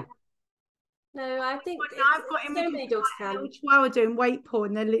 yeah. No, I think I've got so many dogs Chihuahua doing weight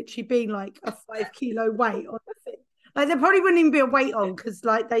porn. They're literally being like a 5 kilo weight on the thing. Like, there probably wouldn't even be a weight on, because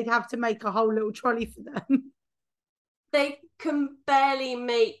like they'd have to make a whole little trolley for them. They can barely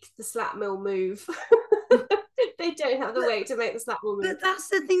make the slap mill move. they don't have the weight to make the slap ball move. But that's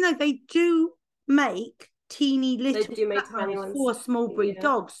the thing, though. They do make teeny little They do make slap tiny balls ones for small breed yeah.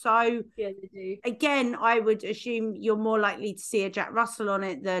 dogs. So yeah, they do. Again, I would assume you're more likely to see a Jack Russell on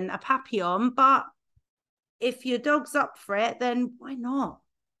it than a Papillon. But if your dog's up for it, then why not?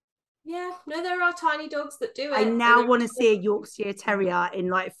 Yeah, no, there are tiny dogs that do it. I now want to see a Yorkshire Terrier in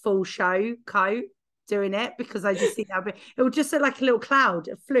like full show coat doing it, because I just see that it will just look like a little cloud,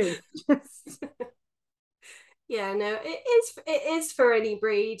 a floof. Yeah, no, it is for any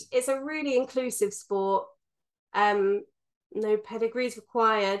breed. It's a really inclusive sport. No pedigrees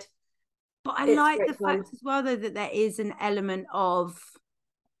required. But I It's like the fun. fact as well, though, that there is an element of,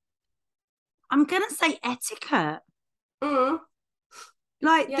 I'm gonna say, etiquette.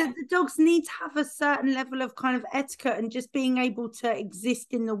 Like Yeah. the dogs need to have a certain level of kind of etiquette and just being able to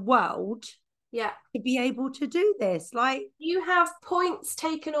exist in the world. Yeah. To be able to do this. Like, you have points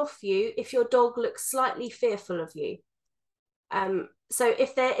taken off you if your dog looks slightly fearful of you. So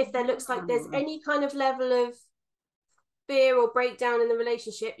if there looks like there's any kind of level of fear or breakdown in the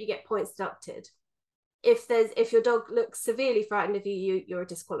relationship, you get points deducted. If your dog looks severely frightened of you're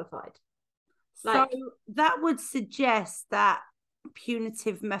disqualified. So that would suggest that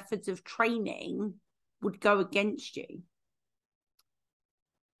punitive methods of training would go against you.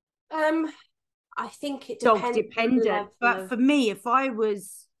 I think it depends. Dog dependent. But for me, if I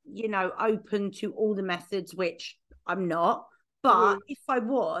was, open to all the methods, which I'm not, but if I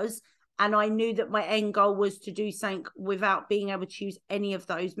was, and I knew that my end goal was to do something without being able to use any of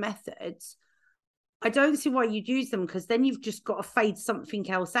those methods, I don't see why you'd use them, because then you've just got to fade something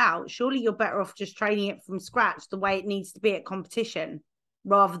else out. Surely you're better off just training it from scratch the way it needs to be at competition,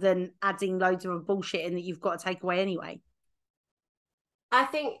 rather than adding loads of bullshit in that you've got to take away anyway. I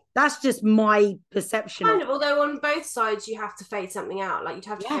think that's just my perception. Kind of, although on both sides you have to fade something out. Like you'd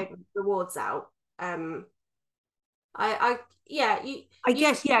have to fade rewards out. I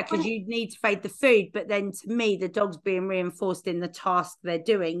guess, because you need to fade the food, but then to me, the dog's being reinforced in the task they're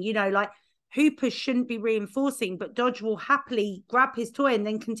doing. Like hoopers shouldn't be reinforcing, but Dodge will happily grab his toy and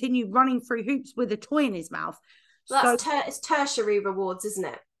then continue running through hoops with a toy in his mouth. Well, it's tertiary rewards, isn't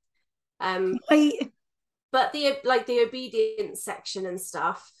it? But the obedience section and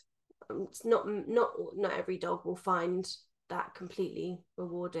stuff, it's not every dog will find that completely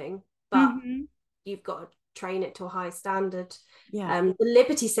rewarding, but you've got to train it to a high standard. The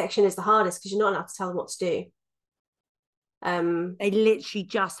liberty section is the hardest because you're not allowed to tell them what to do. They literally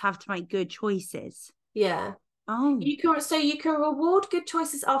just have to make good choices. You can reward good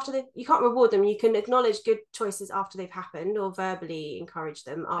choices after you can't reward them. You can acknowledge good choices after they've happened, or verbally encourage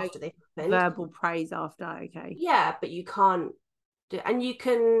them after they've happened. Verbal praise after, okay. Yeah, but you can't do, and you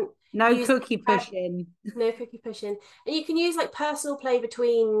can cookie pushing. No cookie pushing. And you can use like personal play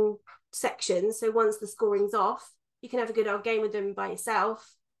between sections. So once the scoring's off, you can have a good old game with them by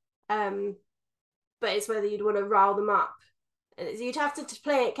yourself. But it's whether you'd want to rile them up. You'd have to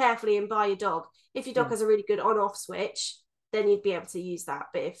play it carefully and by your dog. If your dog has a really good on-off switch, then you'd be able to use that.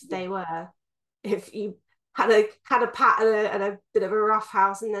 But if you had a pat and a bit of a rough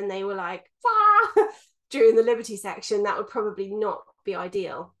house, and then they were like during the liberty section, that would probably not be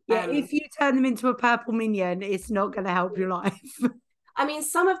ideal. If you turn them into a purple minion, it's not going to help your life. I mean,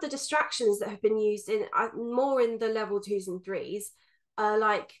 some of the distractions that have been used in more in the level 2s and 3s are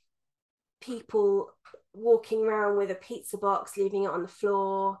like people walking around with a pizza box, leaving it on the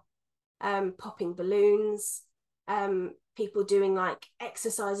floor, popping balloons, people doing like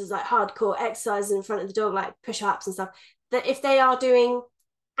exercises, like hardcore exercises in front of the dog, like push-ups and stuff. That if they are doing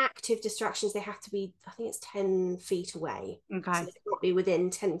active distractions, they have to be, I think it's 10 feet away. Okay. So they can't be within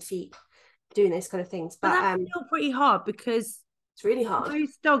 10 feet doing those kind of things. But that's still pretty hard, because it's really hard.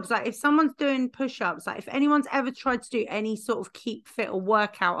 Those dogs, like if someone's doing push-ups, like if anyone's ever tried to do any sort of keep fit or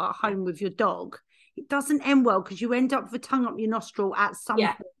workout at home with your dog, it doesn't end well, because you end up with a tongue up your nostril at some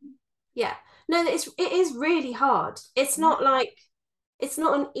point. Yeah. No, it is really hard. It's not like, it's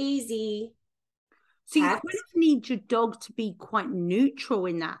not an easy. So you kind of need your dog to be quite neutral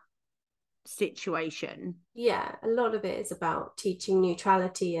in that situation. Yeah, a lot of it is about teaching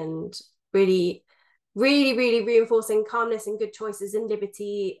neutrality and really, really, really reinforcing calmness and good choices and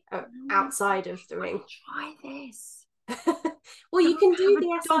liberty outside of the ring. Try this. Well, you can do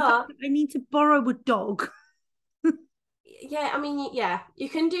the SR. I need to borrow a dog. Yeah, I mean, you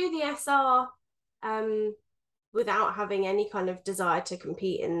can do the SR without having any kind of desire to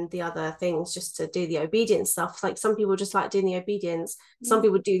compete in the other things, just to do the obedience stuff. Like some people just like doing the obedience. Some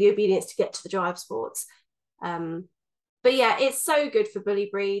people do the obedience to get to the drive sports. But yeah, it's so good for bully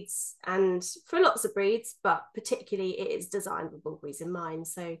breeds and for lots of breeds, but particularly it is designed with bull breeds in mind.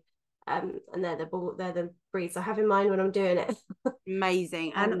 So And they're the breeds I have in mind when I'm doing it.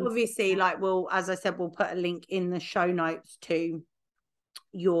 Amazing. And obviously, like, as I said, we'll put a link in the show notes to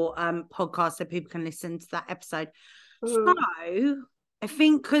your podcast so people can listen to that episode. So I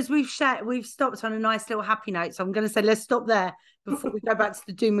think because we've stopped on a nice little happy note, so I'm going to say let's stop there before we go back to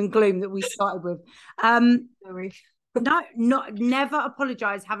the doom and gloom that we started with. Never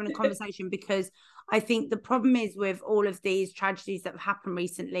apologize having a conversation, because I think the problem is with all of these tragedies that have happened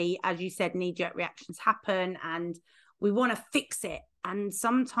recently, as you said, knee-jerk reactions happen and we want to fix it. And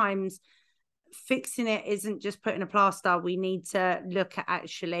sometimes fixing it isn't just putting a plaster. We need to look at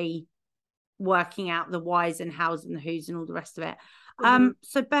actually working out the whys and hows and the whos and all the rest of it.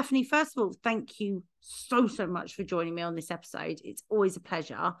 So Bethany, first of all, thank you so much for joining me on this episode. It's always a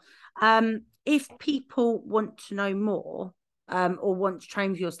pleasure. If people want to know more or want to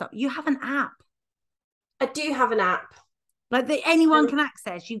train for your stuff, you have an app. I do have an app. Like that anyone can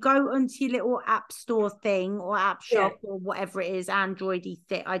access. You go onto your little app store thing or app shop or whatever it is, Android-y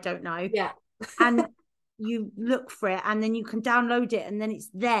thing, I don't know. Yeah. And you look for it and then you can download it and then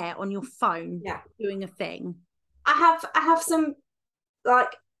it's there on your phone doing a thing. I have some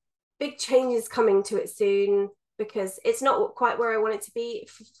like big changes coming to it soon, because it's not quite where I want it to be.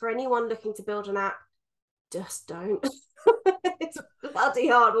 For anyone looking to build an app, just don't. It's bloody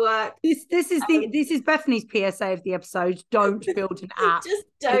hard work. This is Bethany's PSA of the episode. Don't build an app. Just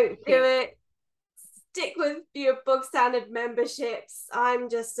don't do it. Stick with your bog standard memberships. I'm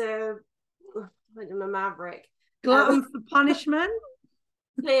a maverick. Glutton for punishment.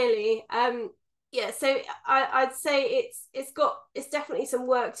 Clearly. So I'd say it's definitely some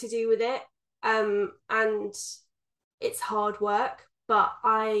work to do with it. And it's hard work, but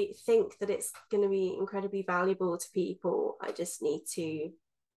I think that it's going to be incredibly valuable to people. I just need to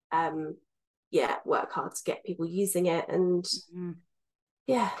work hard to get people using it and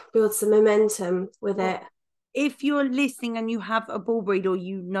build some momentum with it. If you're listening and you have a bull breed or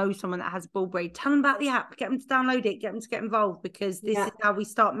you know someone that has a bull breed, tell them about the app, get them to download it, get them to get involved, because this is how we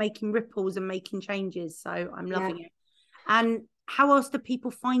start making ripples and making changes. So I'm loving it. And how else do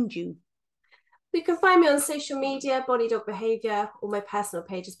people find you? You can find me on social media, Body Dog Behaviour, or my personal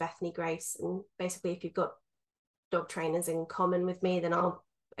page is Bethany Grace. And basically, if you've got dog trainers in common with me, then I'll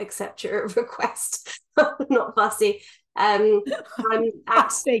accept your request. I'm not fussy. I'm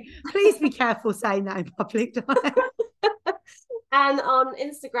Please be careful saying that in public. And on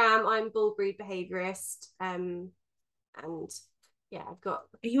Instagram, I'm Bull Breed Behaviourist. And I've got.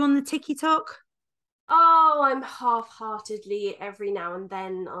 Are you on the TikTok? Oh, I'm half-heartedly every now and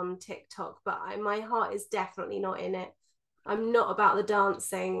then on TikTok, but my heart is definitely not in it. I'm not about the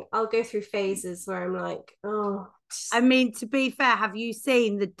dancing. I'll go through phases where I'm like, oh. I mean, to be fair, have you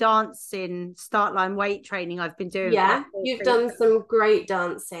seen the dancing start line weight training I've been doing? Yeah, you've done some great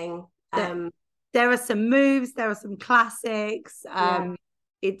dancing. There are some moves, there are some classics.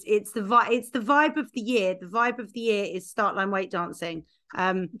 It's the vibe of the year. The vibe of the year is start line weight dancing.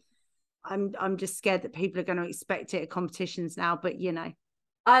 I'm just scared that people are going to expect it at competitions now, but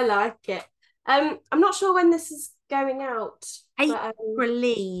I like it. I'm not sure when this is going out. April.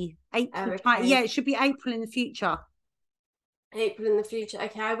 Okay. Yeah, it should be April in the future. April in the future.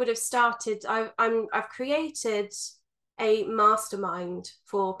 Okay, I would have started. I've created a mastermind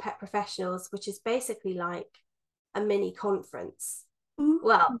for pet professionals, which is basically like a mini conference. Ooh.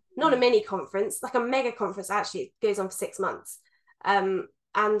 Well, not a mini conference, like a mega conference. Actually, it goes on for 6 months. And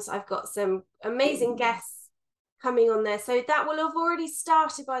I've got some amazing guests coming on there. So that will have already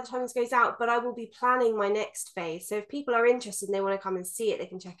started by the time this goes out, but I will be planning my next phase. So if people are interested and they want to come and see it, they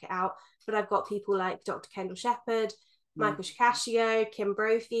can check it out. But I've got people like Dr. Kendall Shepherd, Michael Shikashio, Kim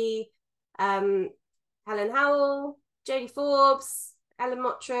Brophy, Helen Howell, Jodie Forbes, Ellen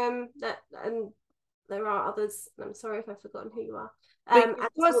Mottram, and there are others. I'm sorry if I've forgotten who you are.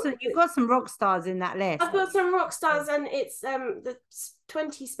 You've got some rock stars in that list. I've got some rock stars, and it's the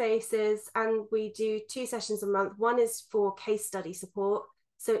 20 spaces, and we do 2 sessions a month. One is for case study support,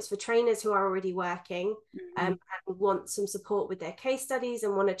 so it's for trainers who are already working and want some support with their case studies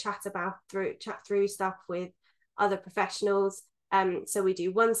and want to chat through stuff with other professionals. So we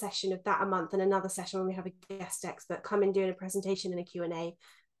do 1 session of that a month, and another session when we have a guest expert come in doing a presentation and a Q&A,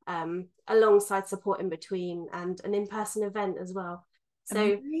 alongside support in between, and an in-person event as well. So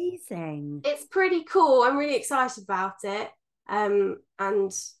amazing. It's pretty cool. I'm really excited about it. And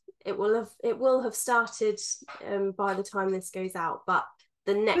it will have started by the time this goes out, but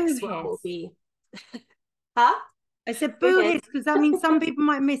the next one will be huh? I said boo hiss, because I mean some people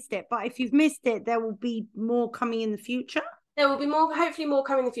might have missed it, but if you've missed it, there will be more coming in the future. There will be more, hopefully more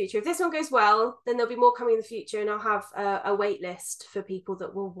coming in the future. If this one goes well, then there'll be more coming in the future, and I'll have a wait list for people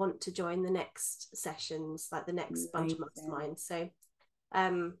that will want to join the next sessions, like the next bunch of masterminds. So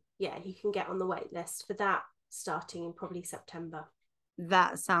yeah, you can get on the wait list for that starting in probably September.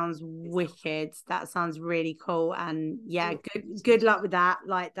 That sounds wicked. That sounds really cool. And yeah, good luck with that.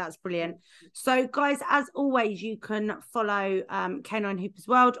 Like, that's brilliant. So guys, as always, you can follow Canine Hoopers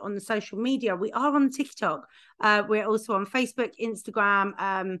World on the social media. We are on TikTok. We're also on Facebook,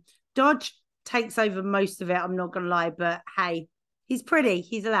 Instagram. Dodge takes over most of it, I'm not gonna lie, but hey, he's pretty,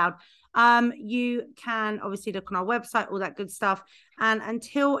 he's allowed. You can obviously look on our website, all that good stuff. And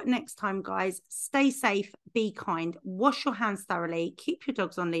until next time, guys, stay safe, be kind, wash your hands thoroughly, keep your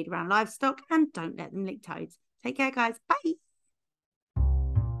dogs on lead around livestock, and don't let them lick toads. Take care, guys. Bye.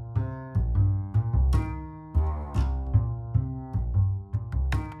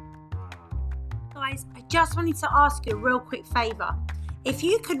 Guys, I just wanted to ask you a real quick favor. If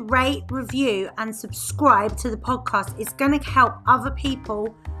you could rate, review, and subscribe to the podcast, it's going to help other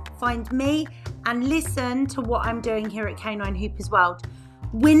people find me and listen to what I'm doing here at Canine Hoopers World.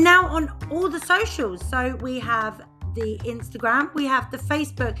 We're now on all the socials. So we have the Instagram, we have the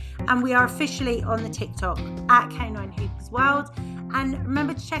Facebook, and we are officially on the TikTok at Canine Hoopers World. And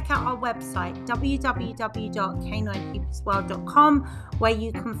remember to check out our website, www.caninehoopersworld.com, where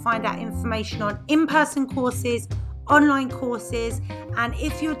you can find out information on in-person courses, online courses, and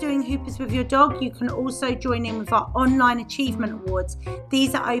if you're doing hoopers with your dog, you can also join in with our online achievement awards.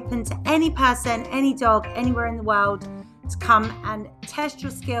 These are open to any person, any dog, anywhere in the world to come and test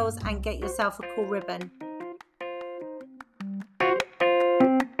your skills and get yourself a cool ribbon.